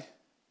die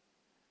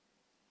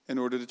in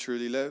order to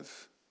truly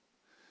live.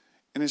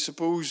 And I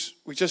suppose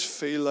we just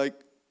feel like,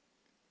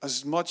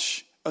 as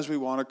much as we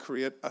want to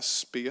create a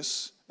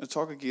space, and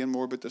talk again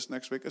more about this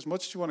next week, as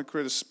much as you want to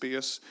create a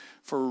space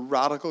for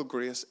radical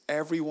grace,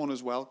 everyone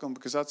is welcome,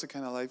 because that's the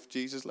kind of life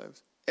Jesus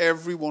lived.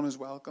 Everyone is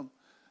welcome,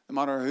 no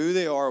matter who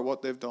they are or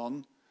what they've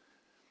done.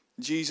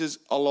 Jesus,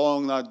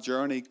 along that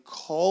journey,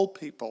 called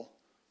people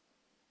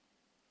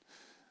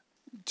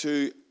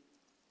to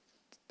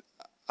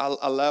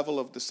a level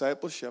of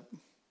discipleship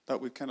that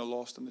we've kind of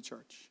lost in the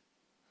church.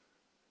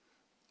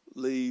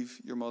 Leave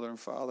your mother and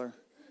father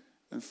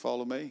and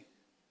follow me.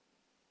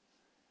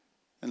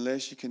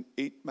 Unless you can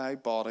eat my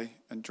body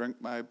and drink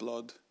my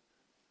blood,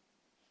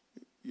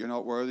 you're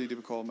not worthy to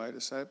be called my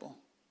disciple.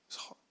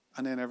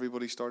 And then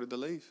everybody started to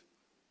leave.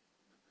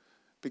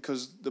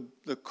 Because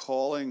the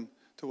calling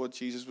to what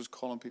Jesus was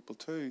calling people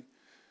to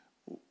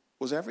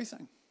was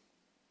everything.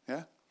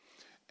 Yeah?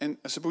 And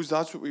I suppose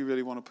that's what we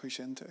really want to push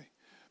into.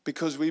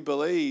 Because we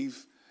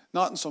believe,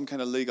 not in some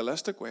kind of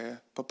legalistic way,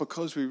 but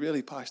because we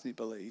really passionately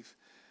believe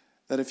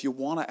that if you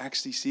want to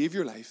actually save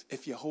your life,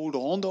 if you hold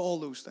on to all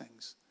those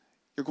things,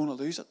 you're going to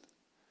lose it.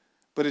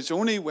 But it's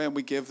only when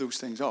we give those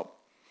things up,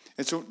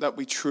 it's that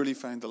we truly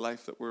find the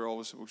life that we're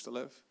always supposed to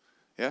live.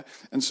 Yeah?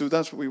 And so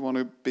that's what we want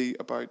to be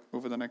about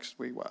over the next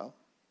wee while.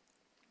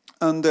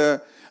 And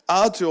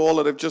add to all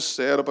that I've just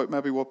said about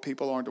maybe what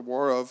people aren't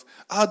aware of,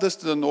 add this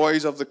to the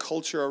noise of the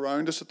culture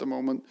around us at the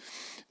moment.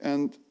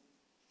 And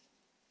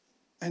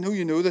I know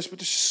you know this, but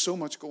there's just so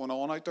much going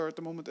on out there at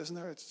the moment, isn't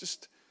there? It's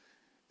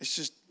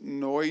just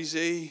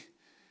noisy.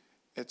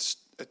 It's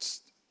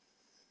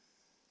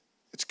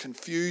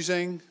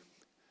confusing.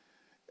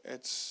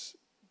 It's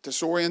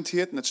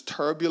disorientating. It's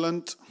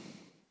turbulent.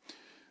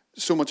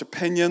 So much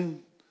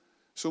opinion.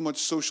 So much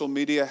social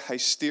media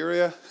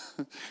hysteria.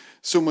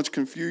 So much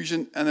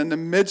confusion. And in the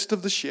midst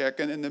of the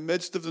shaking, in the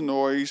midst of the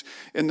noise,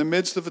 in the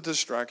midst of a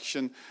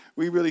distraction,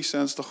 we really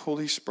sense the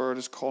Holy Spirit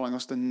is calling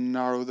us to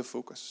narrow the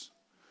focus.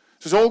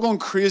 So it's all going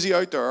crazy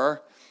out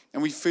there,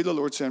 and we feel the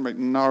Lord saying, right,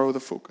 narrow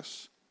the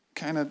focus.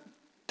 Kind of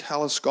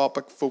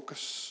telescopic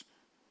focus.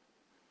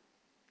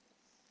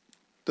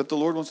 That the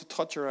Lord wants to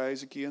touch our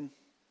eyes again.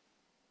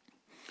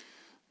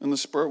 And the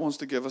Spirit wants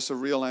to give us a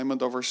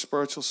realignment of our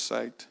spiritual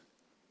sight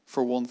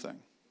for one thing.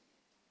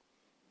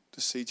 To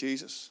see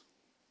Jesus.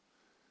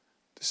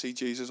 To see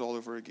Jesus all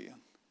over again.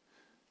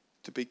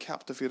 To be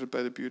captivated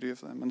by the beauty of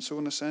them. And so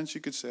in a sense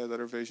you could say that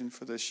our vision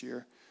for this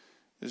year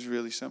is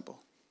really simple.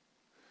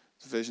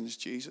 The vision is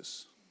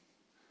Jesus.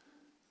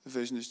 The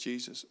vision is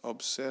Jesus.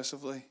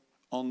 Obsessively,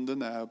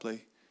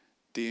 undeniably,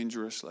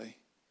 dangerously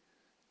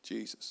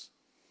Jesus.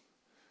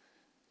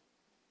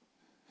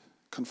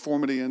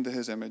 Conformity into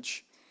his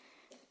image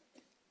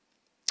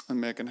and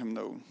making him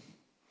known.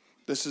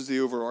 This is the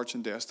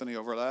overarching destiny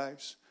of our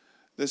lives.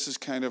 This is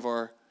kind of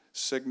our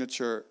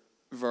signature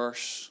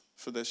verse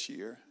for this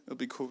year. I'll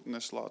be quoting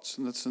this lots,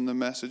 and it's in the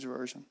Message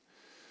version.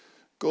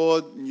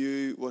 God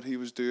knew what he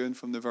was doing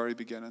from the very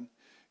beginning.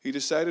 He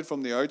decided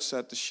from the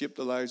outset to shape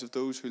the lives of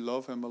those who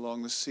love him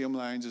along the same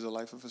lines as the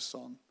life of his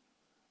Son.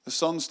 The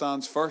Son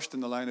stands first in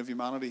the line of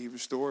humanity he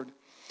restored.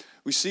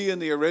 We see in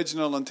the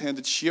original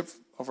intended shape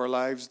of our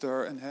lives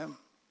there in him.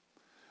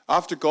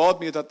 After God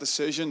made that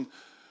decision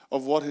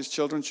of what his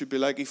children should be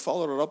like, he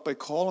followed it up by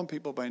calling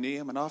people by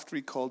name. And after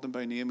he called them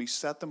by name, he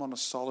set them on a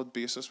solid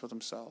basis with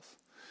himself.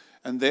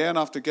 And then,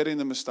 after getting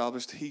them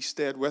established, he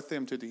stayed with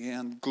them to the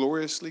end,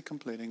 gloriously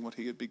completing what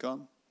he had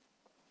begun.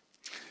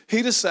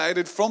 He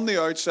decided from the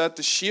outset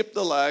to shape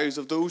the lives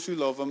of those who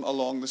love him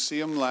along the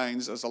same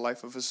lines as the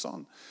life of his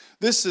Son.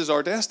 This is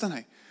our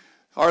destiny.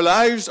 Our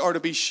lives are to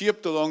be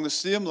shaped along the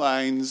same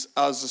lines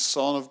as the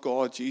Son of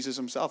God, Jesus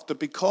himself, to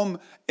become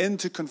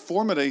into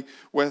conformity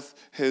with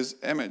his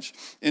image.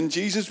 In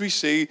Jesus we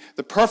see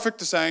the perfect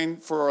design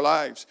for our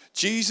lives.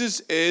 Jesus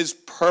is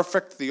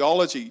perfect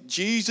theology.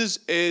 Jesus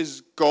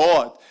is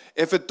God.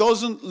 If it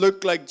doesn't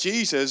look like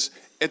Jesus,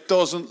 it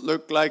doesn't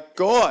look like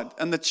God.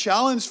 And the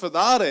challenge for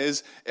that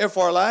is, if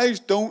our lives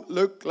don't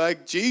look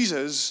like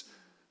Jesus,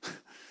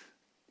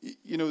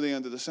 you know the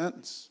end of the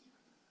sentence,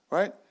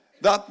 right?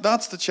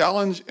 That's the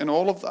challenge in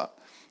all of that.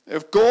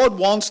 If God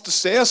wants to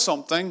say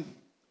something,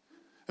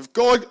 if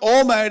God,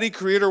 Almighty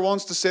Creator,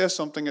 wants to say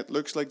something, it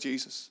looks like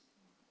Jesus.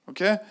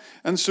 Okay?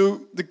 And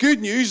so the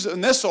good news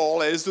in this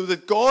all is though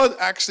that God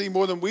actually,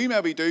 more than we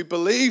maybe do,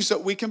 believes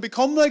that we can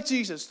become like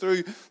Jesus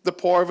through the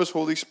power of his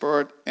Holy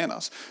Spirit in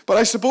us. But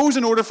I suppose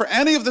in order for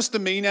any of this to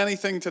mean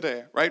anything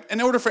today, right?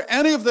 In order for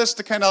any of this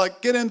to kind of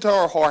like get into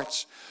our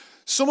hearts,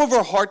 some of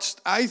our hearts,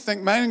 I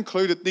think, mine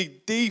included,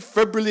 need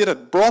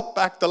defibrillated, brought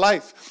back to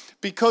life.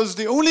 Because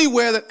the only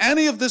way that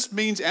any of this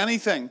means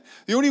anything,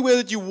 the only way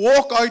that you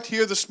walk out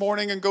here this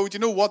morning and go, do you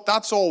know what,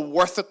 that's all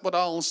worth it, what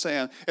Alan's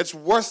saying. It's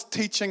worth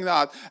teaching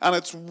that, and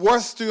it's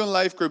worth doing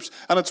life groups,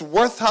 and it's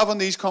worth having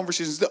these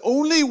conversations. The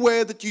only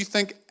way that you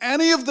think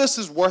any of this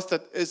is worth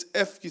it is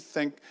if you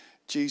think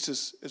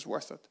Jesus is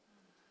worth it.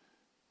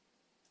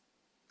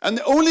 And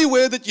the only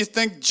way that you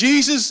think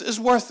Jesus is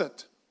worth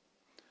it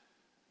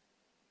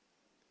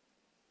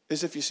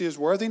is if you see his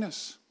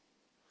worthiness.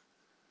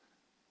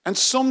 And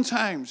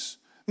sometimes,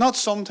 not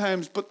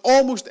sometimes, but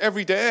almost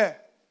every day,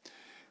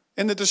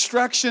 in the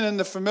distraction and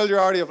the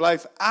familiarity of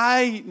life,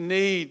 I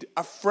need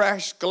a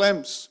fresh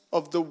glimpse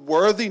of the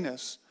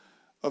worthiness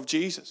of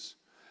Jesus.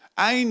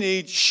 I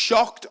need,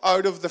 shocked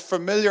out of the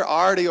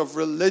familiarity of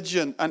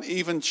religion and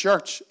even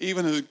church,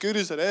 even as good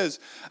as it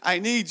is, I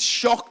need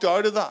shocked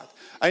out of that.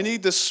 I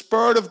need the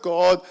Spirit of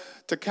God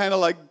to kind of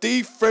like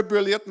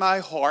defibrillate my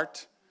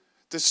heart,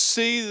 to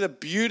see the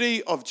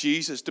beauty of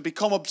Jesus, to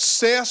become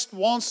obsessed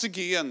once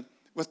again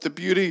with the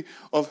beauty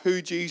of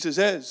who Jesus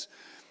is.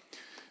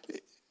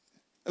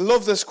 I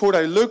love this quote.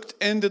 I looked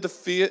into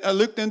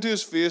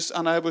his face,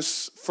 and I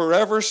was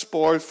forever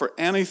spoiled for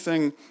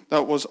anything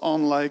that was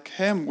unlike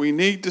him. We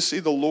need to see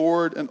the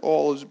Lord in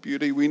all his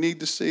beauty. We need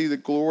to see the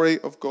glory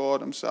of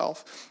God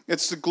himself.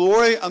 It's the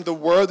glory and the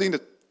worthiness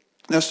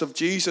of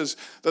Jesus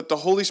that the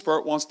Holy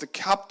Spirit wants to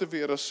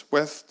captivate us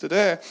with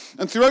today.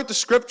 And throughout the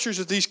scriptures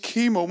are these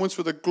key moments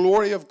where the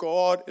glory of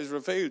God is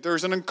revealed.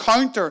 There's an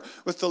encounter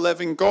with the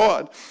living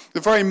God. The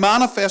very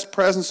manifest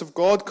presence of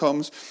God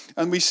comes,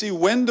 and we see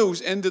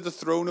windows into the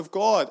throne of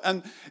God.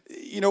 And,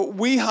 you know,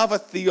 we have a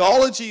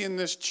theology in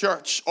this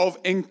church of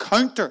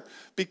encounter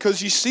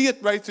because you see it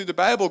right through the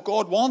Bible.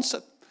 God wants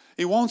it.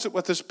 He wants it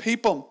with his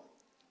people.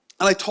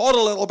 And I taught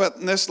a little bit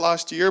in this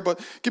last year, but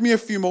give me a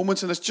few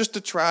moments in this just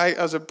to try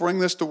as I bring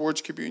this towards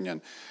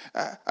communion.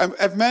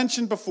 I've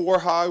mentioned before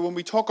how when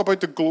we talk about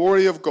the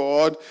glory of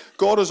God,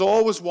 God has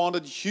always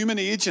wanted human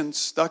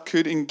agents that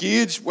could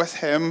engage with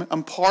him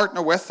and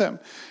partner with him.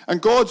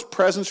 And God's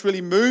presence really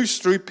moves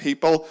through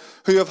people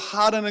who have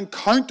had an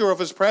encounter of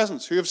his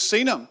presence, who have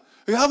seen him,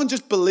 who haven't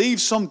just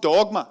believed some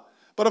dogma,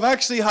 but have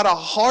actually had a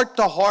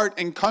heart-to-heart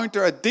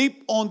encounter, a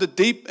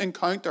deep-on-to-deep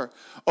encounter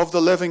of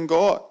the living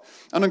God.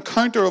 An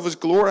encounter of his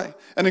glory,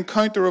 an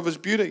encounter of his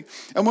beauty.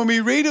 And when we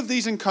read of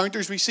these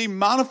encounters, we see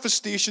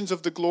manifestations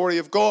of the glory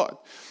of God.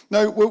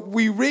 Now,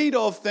 we read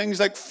of things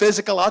like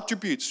physical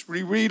attributes.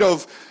 We read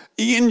of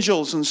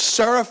angels and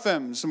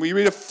seraphims, and we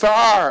read of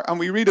fire, and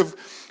we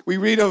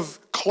read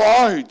of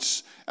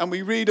clouds, and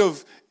we read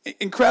of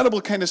incredible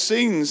kind of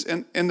scenes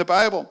in the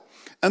Bible.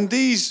 And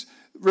these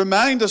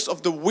remind us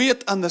of the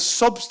weight and the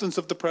substance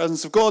of the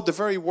presence of God. The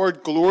very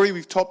word glory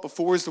we've taught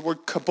before is the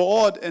word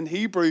kabod in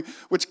Hebrew,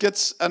 which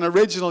gets an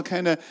original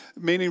kind of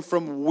meaning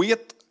from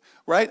weight,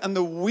 right? And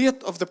the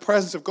weight of the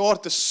presence of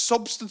God, the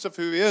substance of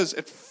who he is,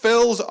 it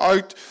fills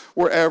out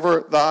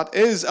wherever that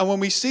is. And when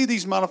we see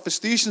these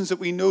manifestations, that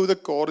we know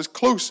that God is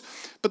close.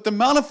 But the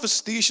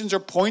manifestations are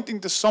pointing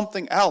to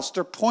something else.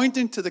 They're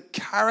pointing to the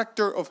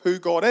character of who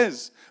God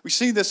is. We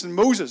see this in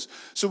Moses.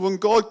 So when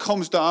God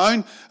comes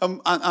down,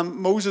 and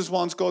Moses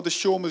wants God to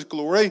show him his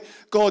glory,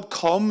 God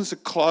comes, a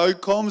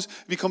cloud comes,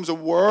 becomes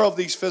aware of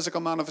these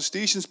physical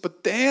manifestations,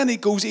 but then he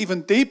goes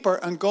even deeper,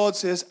 and God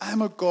says,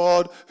 I'm a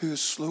God who is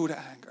slow to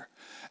anger.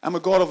 I'm a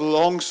God of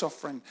long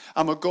suffering.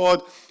 I'm a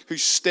God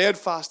who's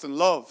steadfast in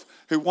love,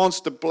 who wants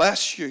to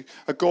bless you,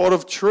 a God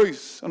of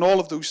truth, and all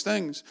of those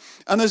things.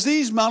 And as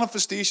these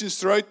manifestations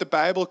throughout the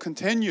Bible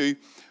continue,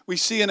 we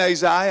see in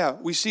Isaiah,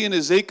 we see in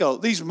Ezekiel,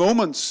 these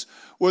moments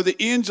where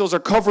the angels are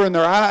covering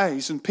their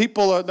eyes and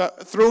people at the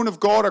throne of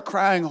God are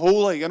crying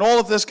holy, and all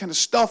of this kind of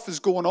stuff is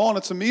going on.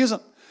 It's amazing.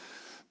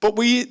 But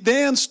we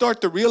then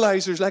start to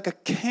realize there's like a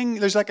king,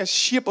 there's like a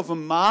shape of a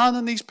man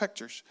in these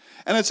pictures.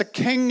 And it's a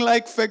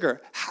king-like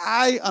figure,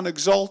 high and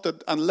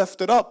exalted and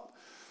lifted up.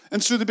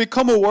 And so they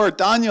become aware,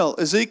 Daniel,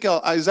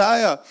 Ezekiel,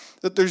 Isaiah,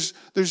 that there's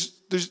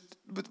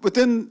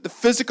within the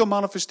physical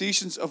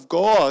manifestations of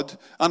God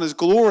and his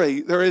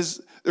glory,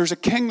 there's a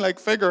king-like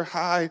figure,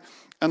 high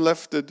and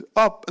lifted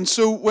up. And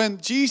so when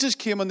Jesus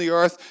came on the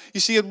earth, you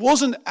see, it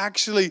wasn't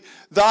actually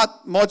that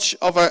much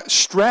of a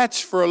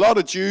stretch for a lot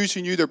of Jews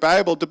who knew their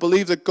Bible to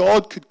believe that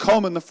God could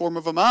come in the form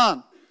of a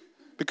man,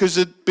 because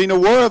they'd been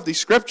aware of these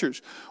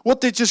scriptures.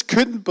 What they just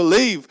couldn't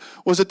believe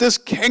was that this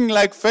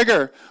king-like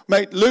figure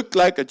might look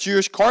like a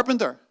Jewish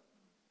carpenter.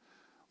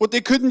 What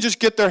they couldn't just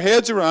get their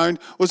heads around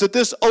was that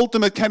this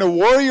ultimate kind of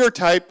warrior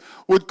type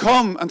would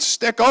come and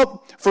stick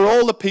up for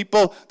all the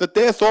people that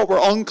they thought were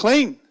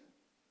unclean.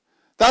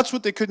 That's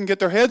what they couldn't get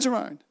their heads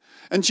around.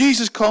 And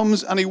Jesus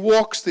comes and he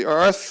walks the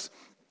earth,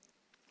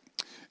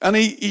 and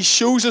he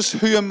shows us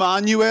who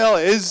Emmanuel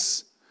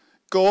is,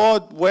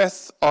 God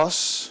with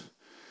us.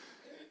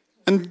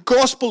 And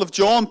Gospel of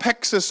John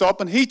picks this up,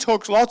 and he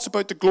talks lots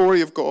about the glory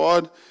of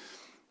God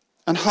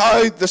and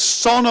how the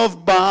Son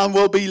of Man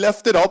will be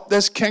lifted up,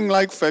 this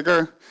king-like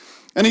figure.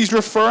 And he's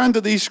referring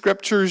to these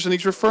scriptures, and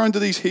he's referring to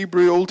these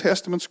Hebrew Old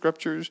Testament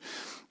scriptures.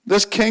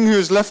 This king who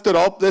is lifted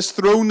up, this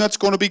throne that's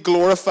going to be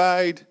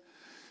glorified.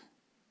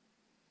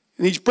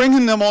 And he's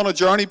bringing them on a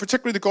journey,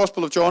 particularly the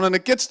Gospel of John, and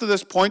it gets to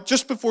this point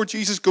just before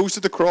Jesus goes to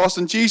the cross,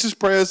 and Jesus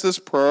prays this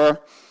prayer.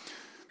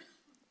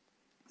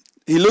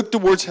 He looked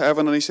towards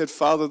heaven and he said,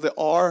 Father, the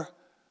hour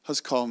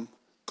has come.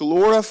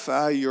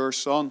 Glorify your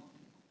Son.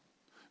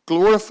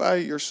 Glorify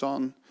your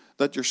Son,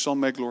 that your Son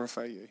may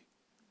glorify you.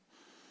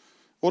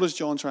 What is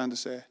John trying to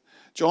say?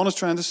 John is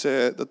trying to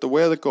say that the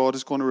way that God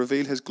is going to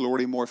reveal his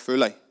glory more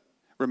fully.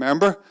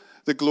 Remember,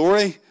 the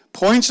glory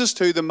points us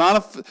to,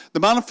 the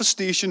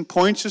manifestation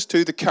points us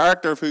to the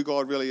character of who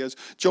God really is.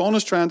 John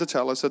is trying to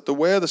tell us that the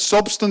way the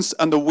substance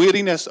and the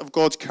weightiness of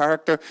God's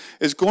character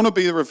is going to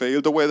be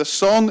revealed, the way the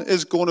Son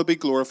is going to be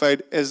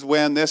glorified, is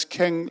when this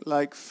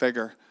king-like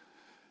figure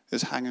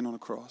is hanging on a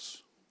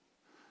cross.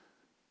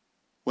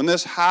 When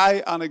this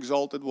high and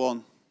exalted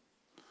one,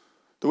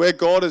 the way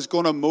God is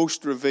going to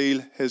most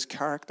reveal his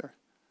character,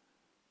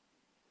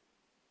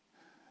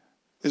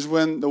 is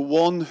when the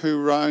one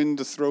who round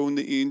the throne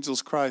the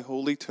angels cry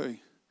holy to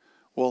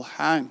will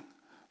hang,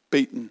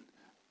 beaten,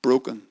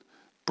 broken,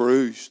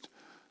 bruised,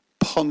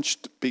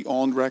 punched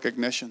beyond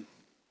recognition,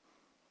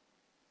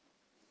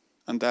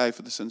 and die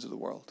for the sins of the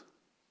world.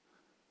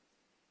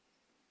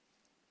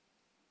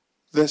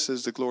 This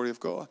is the glory of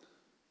God.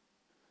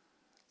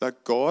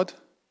 That God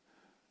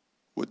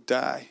would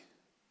die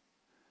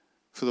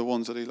for the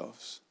ones that he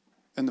loves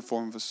in the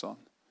form of his Son.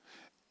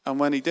 And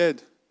when he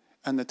did,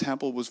 and the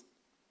temple was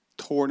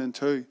torn in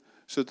two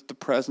so that the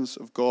presence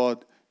of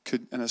God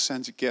could, in a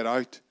sense, get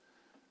out,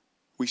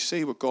 we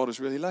see what God is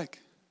really like.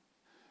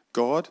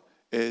 God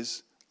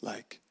is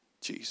like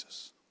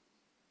Jesus.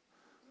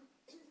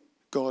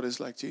 God is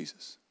like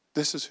Jesus.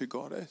 This is who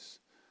God is.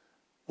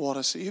 What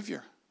a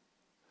Savior.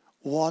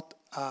 What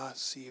a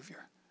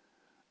Savior.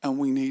 And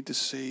we need to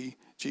see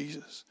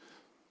Jesus.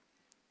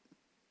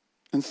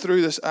 And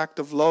through this act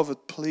of love,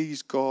 it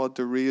pleased God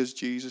to raise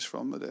Jesus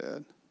from the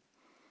dead.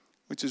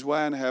 Which is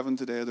why in heaven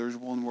today there's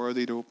one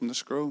worthy to open the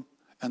scroll.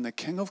 And the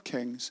King of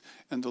Kings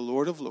and the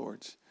Lord of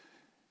Lords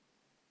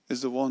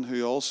is the one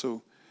who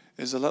also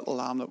is the little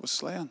lamb that was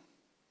slain.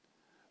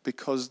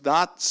 Because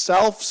that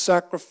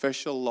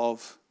self-sacrificial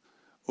love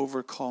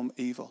overcome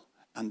evil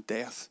and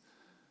death.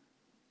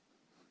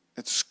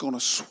 It's going to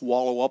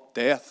swallow up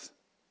death.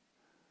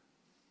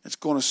 It's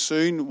going to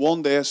soon,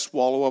 one day,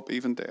 swallow up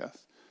even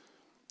death.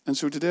 And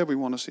so today we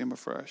want to see him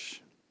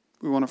afresh.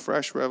 We want a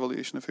fresh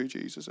revelation of who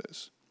Jesus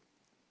is.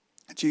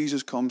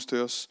 Jesus comes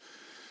to us.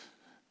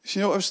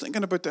 You know, I was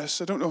thinking about this.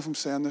 I don't know if I'm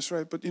saying this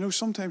right, but you know,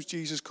 sometimes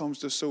Jesus comes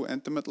to us so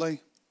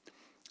intimately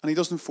and he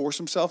doesn't force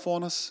himself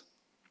on us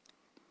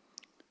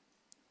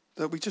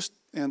that we just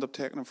end up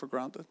taking him for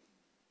granted.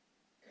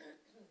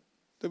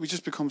 That we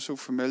just become so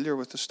familiar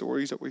with the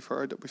stories that we've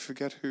heard that we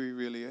forget who he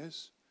really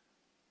is.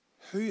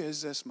 Who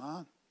is this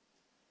man?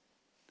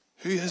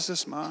 Who is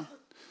this man?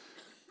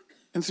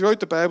 And throughout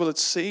the Bible, it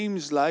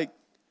seems like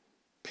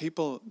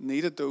people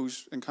needed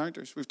those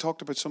encounters. We've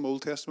talked about some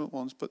Old Testament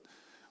ones, but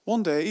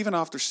one day, even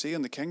after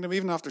seeing the kingdom,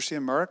 even after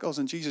seeing miracles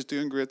and Jesus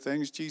doing great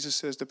things, Jesus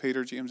says to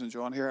Peter, James, and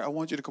John, here, I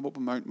want you to come up a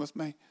mountain with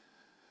me.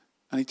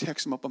 And he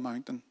takes them up a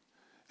mountain,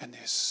 and they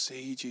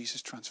see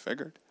Jesus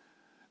transfigured.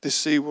 They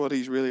see what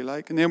he's really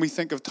like. And then we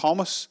think of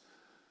Thomas,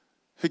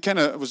 who kind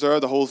of was there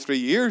the whole 3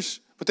 years.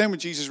 But then when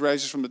Jesus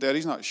rises from the dead,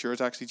 he's not sure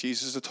it's actually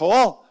Jesus at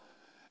all.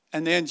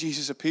 And then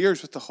Jesus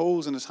appears with the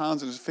holes in his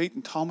hands and his feet,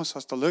 and Thomas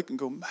has to look and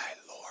go, my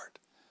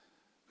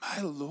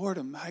Lord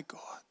and my God.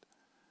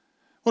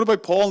 What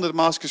about Paul on the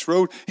Damascus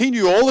Road? He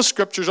knew all the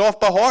scriptures off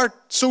by heart,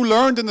 so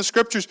learned in the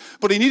scriptures,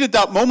 but he needed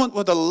that moment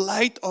where the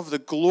light of the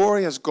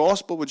glorious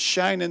gospel would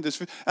shine in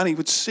this, and he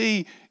would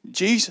see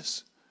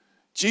Jesus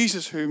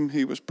whom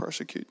he was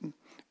persecuting.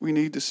 We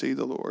need to see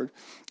the Lord.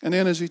 And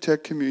then as we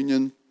take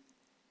communion,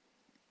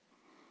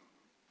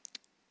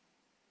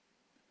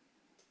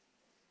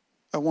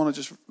 I want to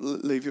just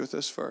leave you with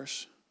this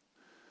verse.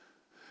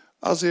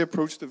 As they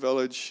approached the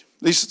village,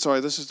 this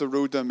is the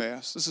road to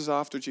Emmaus. This is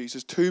after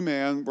Jesus. 2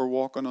 men were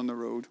walking on the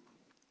road.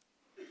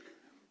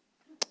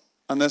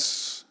 And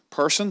this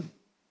person,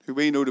 who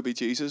we know to be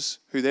Jesus,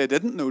 who they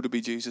didn't know to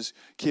be Jesus,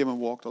 came and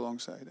walked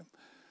alongside him.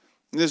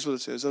 And this is what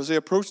it says. As they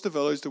approached the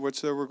village to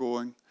which they were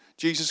going,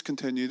 Jesus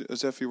continued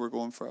as if he were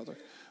going further.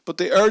 But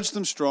they urged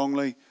them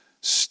strongly,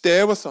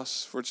 stay with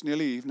us, for it's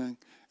nearly evening,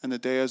 and the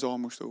day is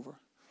almost over.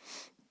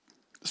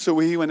 So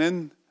he went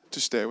in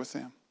to stay with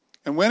them.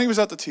 And when he was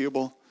at the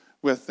table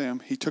with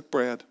them, he took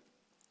bread.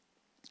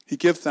 He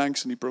gave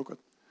thanks and he broke it.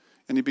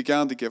 And he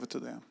began to give it to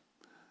them.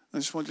 I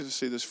just want you to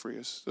see this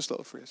phrase, this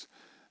little phrase.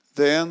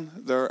 Then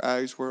their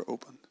eyes were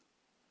opened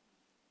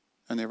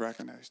and they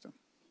recognized him.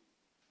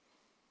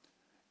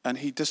 And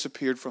he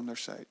disappeared from their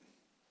sight.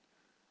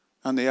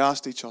 And they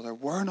asked each other,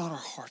 were not our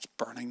hearts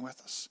burning with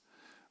us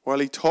while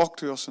he talked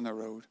to us on the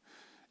road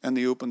and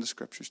he opened the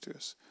scriptures to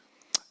us?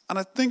 And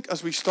I think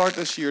as we start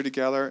this year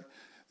together,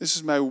 this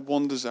is my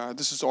one desire.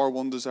 This is our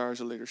one desire as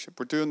a leadership.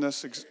 We're doing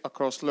this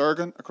across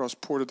Lurgan, across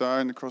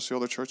Portadown, across the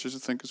other churches, I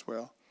think, as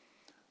well.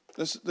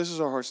 This is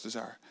our heart's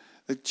desire.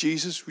 That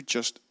Jesus would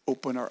just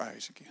open our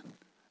eyes again.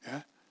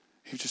 Yeah?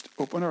 He would just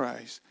open our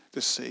eyes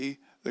to see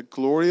the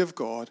glory of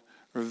God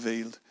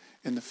revealed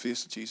in the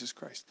face of Jesus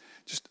Christ.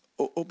 Just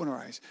open our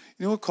eyes.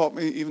 You know what caught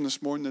me even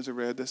this morning as I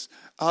read this?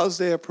 As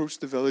they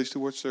approached the village to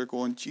which they're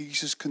going,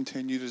 Jesus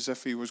continued as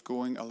if he was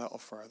going a little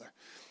further.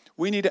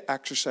 We need to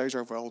exercise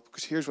our will,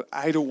 because here's what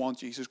I don't want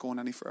Jesus going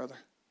any further.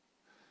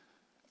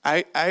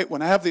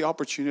 When I have the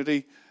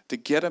opportunity to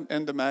get him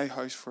into my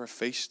house for a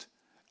feast,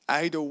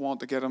 I don't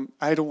want him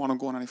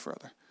going any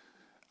further.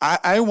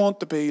 I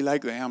want to be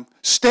like them.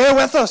 Stay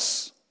with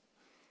us.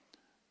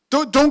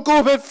 Don't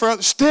go a bit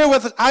further. Stay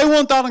with us. I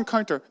want that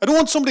encounter. I don't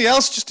want somebody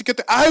else just to get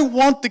there. I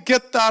want to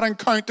get that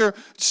encounter.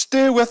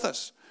 Stay with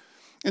us.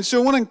 And so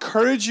I want to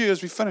encourage you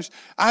as we finish.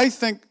 I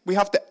think we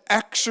have to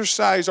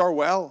exercise our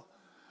will.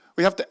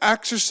 We have to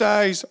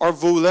exercise our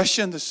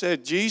volition to say,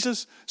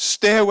 Jesus,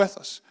 stay with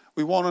us.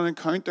 We want an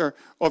encounter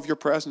of your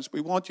presence. We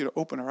want you to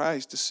open our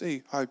eyes to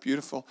see how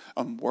beautiful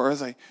and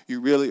worthy you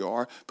really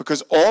are.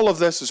 Because all of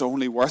this is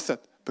only worth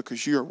it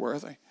because you're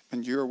worthy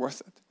and you're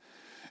worth it.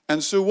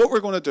 And so what we're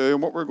going to do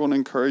and what we're going to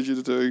encourage you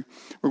to do,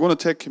 we're going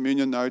to take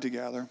communion now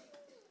together.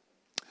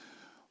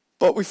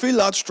 But we feel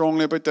that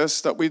strongly about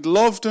this, that we'd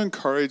love to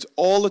encourage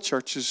all the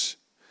churches,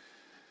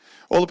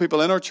 all the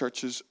people in our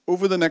churches,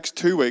 over the next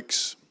 2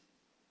 weeks.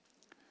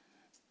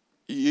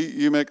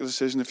 You make a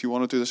decision if you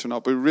want to do this or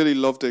not, but we'd really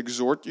love to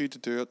exhort you to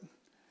do it,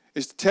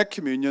 is to take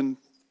communion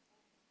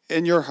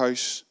in your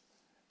house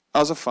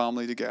as a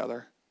family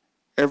together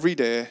every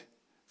day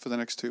for the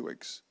next 2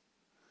 weeks.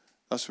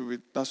 That's what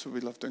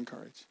we'd love to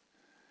encourage.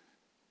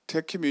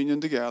 Take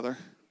communion together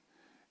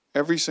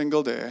every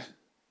single day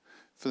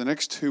for the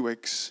next 2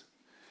 weeks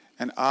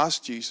and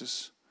ask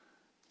Jesus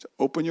to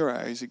open your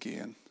eyes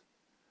again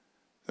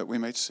that we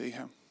might see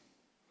him.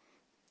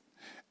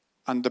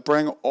 And to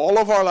bring all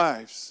of our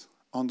lives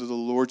under the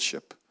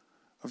lordship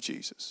of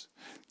Jesus.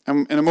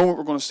 And in a moment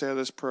we're going to say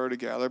this prayer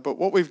together, but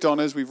what we've done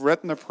is we've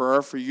written a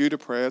prayer for you to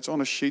pray. It's on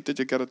a sheet that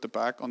you get at the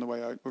back on the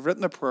way out. We've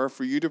written a prayer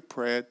for you to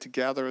pray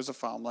together as a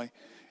family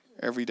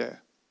every day.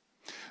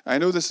 I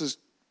know this is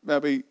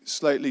maybe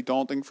slightly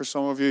daunting for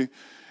some of you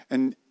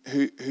and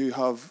who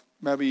have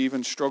maybe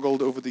even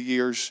struggled over the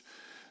years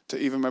to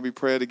even maybe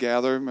pray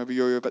together. Maybe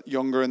you're a bit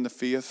younger in the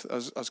faith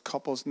as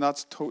couples, and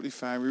that's totally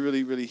fine. We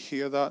really, really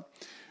hear that.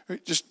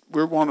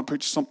 We want to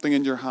put something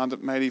in your hand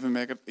that might even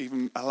make it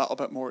even a little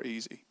bit more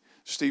easy.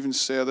 Just even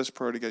say this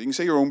prayer together. You can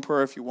say your own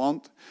prayer if you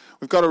want.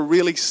 We've got a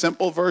really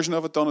simple version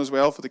of it done as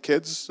well for the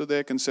kids, so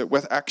they can sit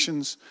with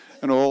actions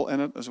and all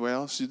in it as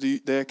well, so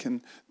they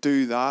can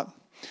do that.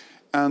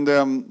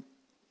 And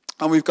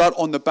we've got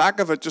on the back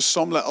of it just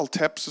some little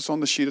tips. It's on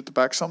the sheet at the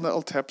back. Some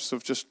little tips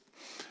of just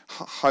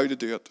how to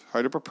do it,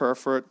 how to prepare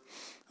for it,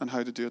 and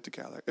how to do it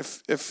together.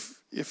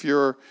 If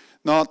you're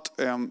not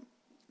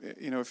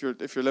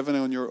if you're living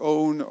on your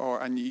own,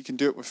 and you can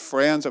do it with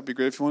friends, that'd be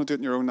great. If you want to do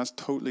it on your own, that's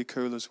totally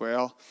cool as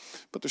well.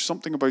 But there's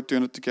something about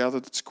doing it together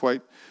that's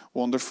quite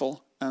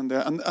wonderful.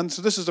 And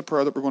so this is the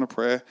prayer that we're going to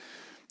pray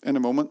in a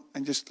moment.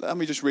 And let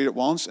me read it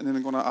once, and then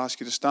I'm going to ask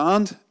you to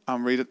stand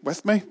and read it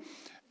with me,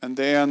 and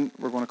then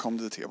we're going to come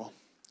to the table,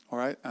 all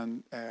right,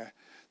 and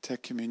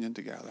take communion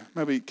together.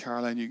 Maybe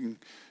Caroline, you can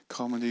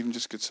come and even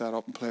just get set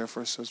up and play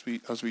for us as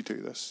we do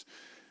this.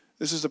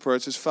 This is the prayer.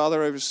 It says,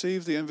 Father, I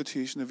receive the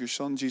invitation of your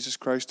Son, Jesus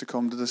Christ, to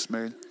come to this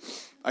meal.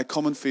 I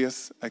come in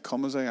faith. I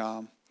come as I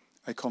am.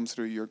 I come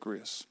through your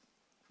grace.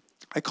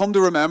 I come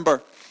to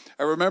remember.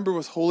 I remember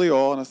with holy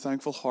awe and a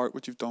thankful heart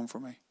what you've done for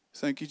me.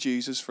 Thank you,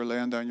 Jesus, for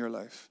laying down your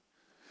life.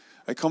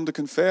 I come to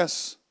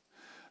confess.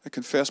 I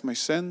confess my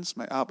sins,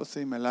 my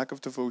apathy, my lack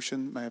of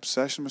devotion, my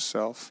obsession with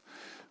self.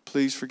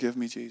 Please forgive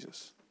me,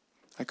 Jesus.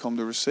 I come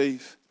to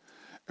receive.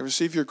 I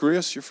receive your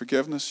grace, your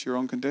forgiveness, your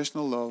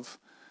unconditional love.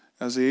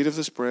 As I eat of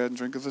this bread and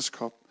drink of this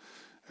cup,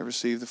 I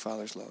receive the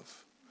Father's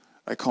love.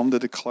 I come to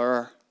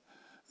declare.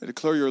 I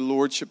declare your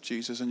Lordship,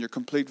 Jesus, and your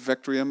complete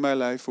victory in my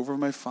life, over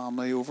my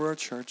family, over our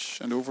church,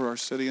 and over our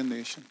city and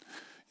nation.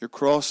 Your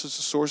cross is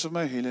the source of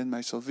my healing,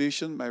 my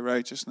salvation, my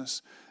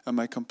righteousness, and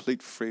my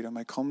complete freedom.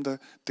 I come to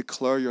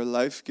declare your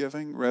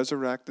life-giving,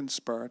 resurrecting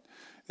Spirit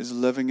is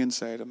living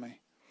inside of me.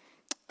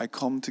 I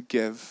come to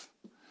give.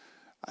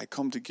 I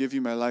come to give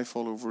you my life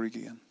all over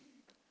again.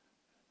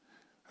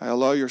 I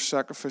allow your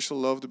sacrificial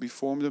love to be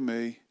formed in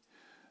me.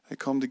 I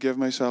come to give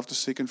myself to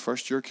seeking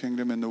first your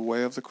kingdom in the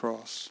way of the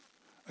cross.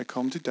 I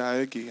come to die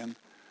again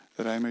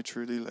that I may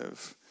truly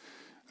live.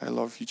 I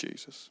love you,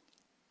 Jesus.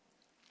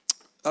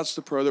 That's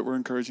the prayer that we're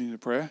encouraging you to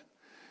pray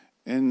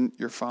in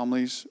your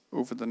families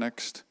over the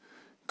next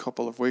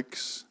couple of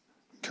weeks.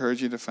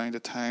 Encourage you to find a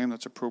time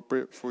that's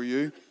appropriate for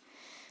you,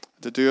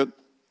 to do it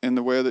in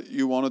the way that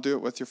you want to do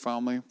it with your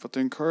family, but to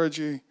encourage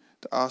you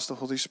to ask the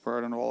Holy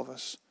Spirit in all of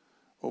us,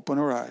 open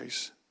our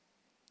eyes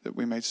that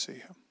we might see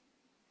him.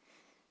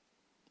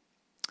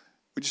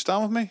 Would you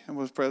stand with me and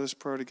we'll pray this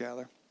prayer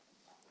together?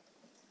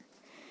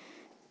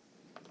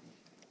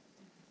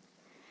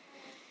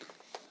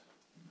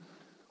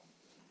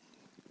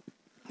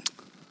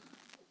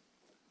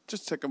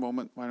 Just take a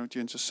moment, why don't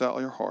you, and just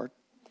settle your heart.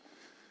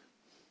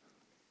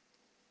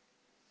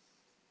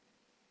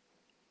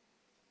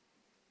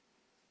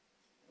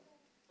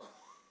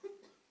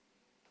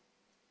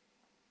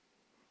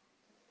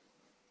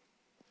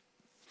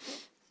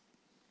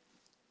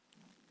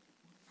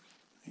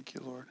 Thank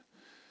you, Lord.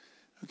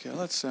 Okay,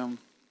 let's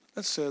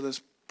say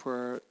this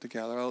prayer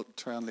together. I'll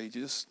try and lead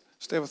you. Just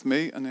stay with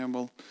me, and then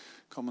we'll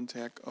come and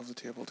take of the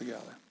table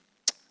together.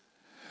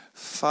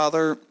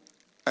 Father,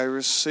 I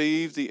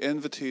receive the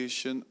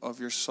invitation of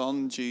your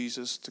Son,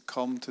 Jesus, to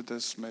come to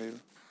this meal.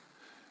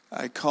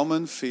 I come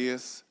in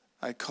faith.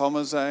 I come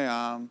as I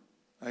am.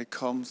 I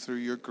come through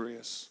your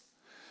grace.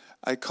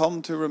 I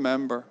come to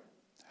remember.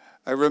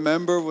 I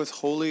remember with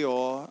holy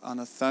awe and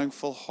a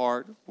thankful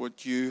heart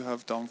what you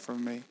have done for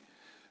me.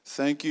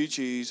 Thank you,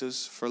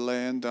 Jesus, for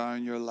laying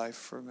down your life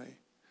for me.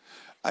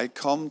 I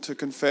come to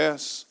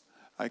confess.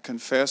 I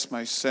confess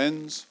my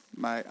sins,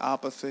 my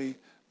apathy,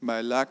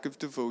 my lack of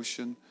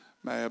devotion,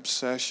 my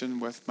obsession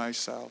with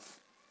myself.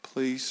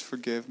 Please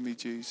forgive me,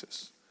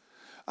 Jesus.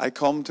 I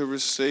come to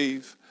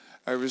receive.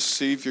 I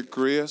receive your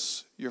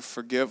grace, your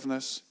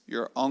forgiveness,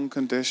 your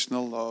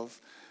unconditional love.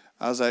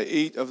 As I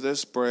eat of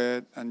this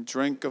bread and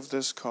drink of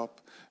this cup,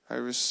 I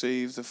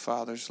receive the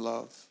Father's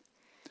love.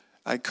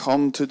 I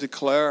come to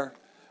declare.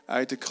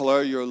 I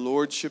declare your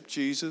Lordship,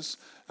 Jesus,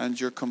 and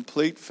your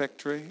complete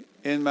victory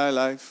in my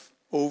life,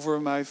 over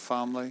my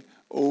family,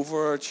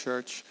 over our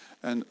church,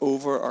 and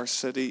over our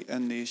city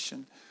and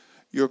nation.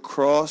 Your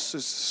cross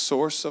is the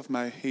source of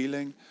my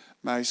healing,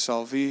 my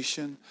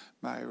salvation,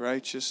 my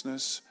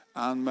righteousness,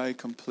 and my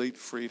complete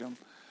freedom.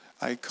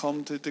 I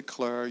come to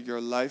declare your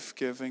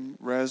life-giving,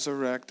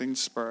 resurrecting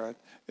Spirit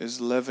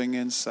is living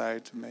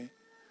inside me.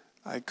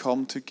 I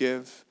come to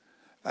give.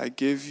 I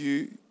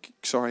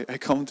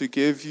come to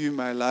give you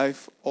my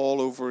life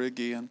all over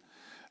again.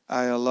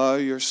 I allow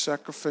your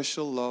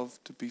sacrificial love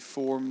to be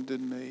formed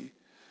in me.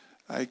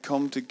 I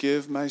come to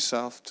give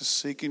myself to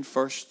seeking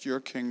first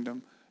your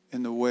kingdom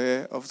in the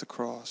way of the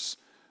cross.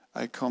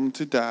 I come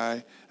to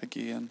die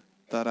again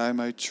that I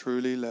might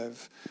truly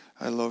live.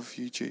 I love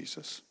you,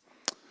 Jesus.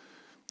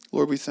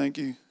 Lord, we thank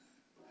you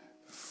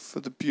for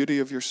the beauty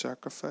of your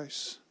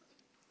sacrifice.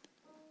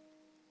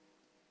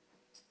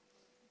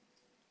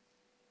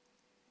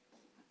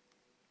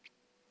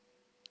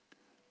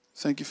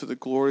 Thank you for the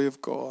glory of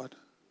God,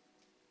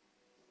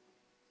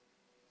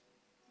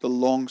 the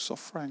long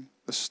suffering,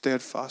 the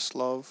steadfast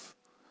love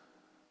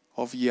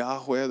of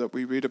Yahweh that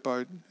we read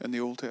about in the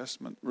Old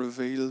Testament,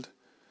 revealed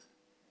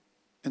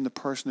in the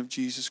person of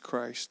Jesus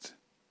Christ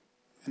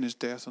in his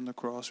death on the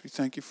cross. We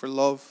thank you for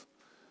love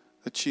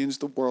that changed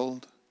the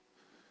world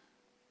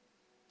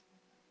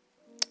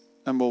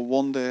and will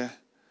one day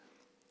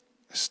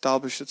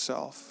establish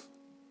itself.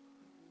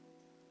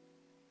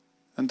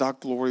 And that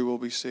glory will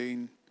be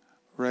seen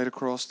right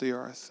across the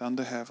earth and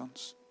the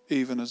heavens,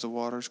 even as the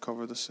waters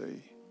cover the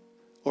sea.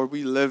 Lord,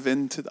 we live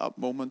into that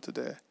moment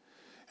today.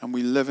 And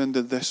we live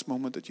into this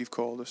moment that you've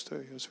called us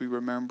to as we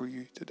remember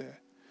you today.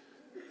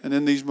 And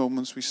in these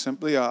moments, we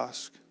simply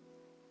ask,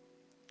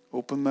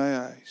 open my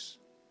eyes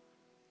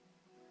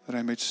that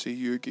I might see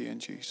you again,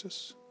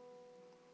 Jesus.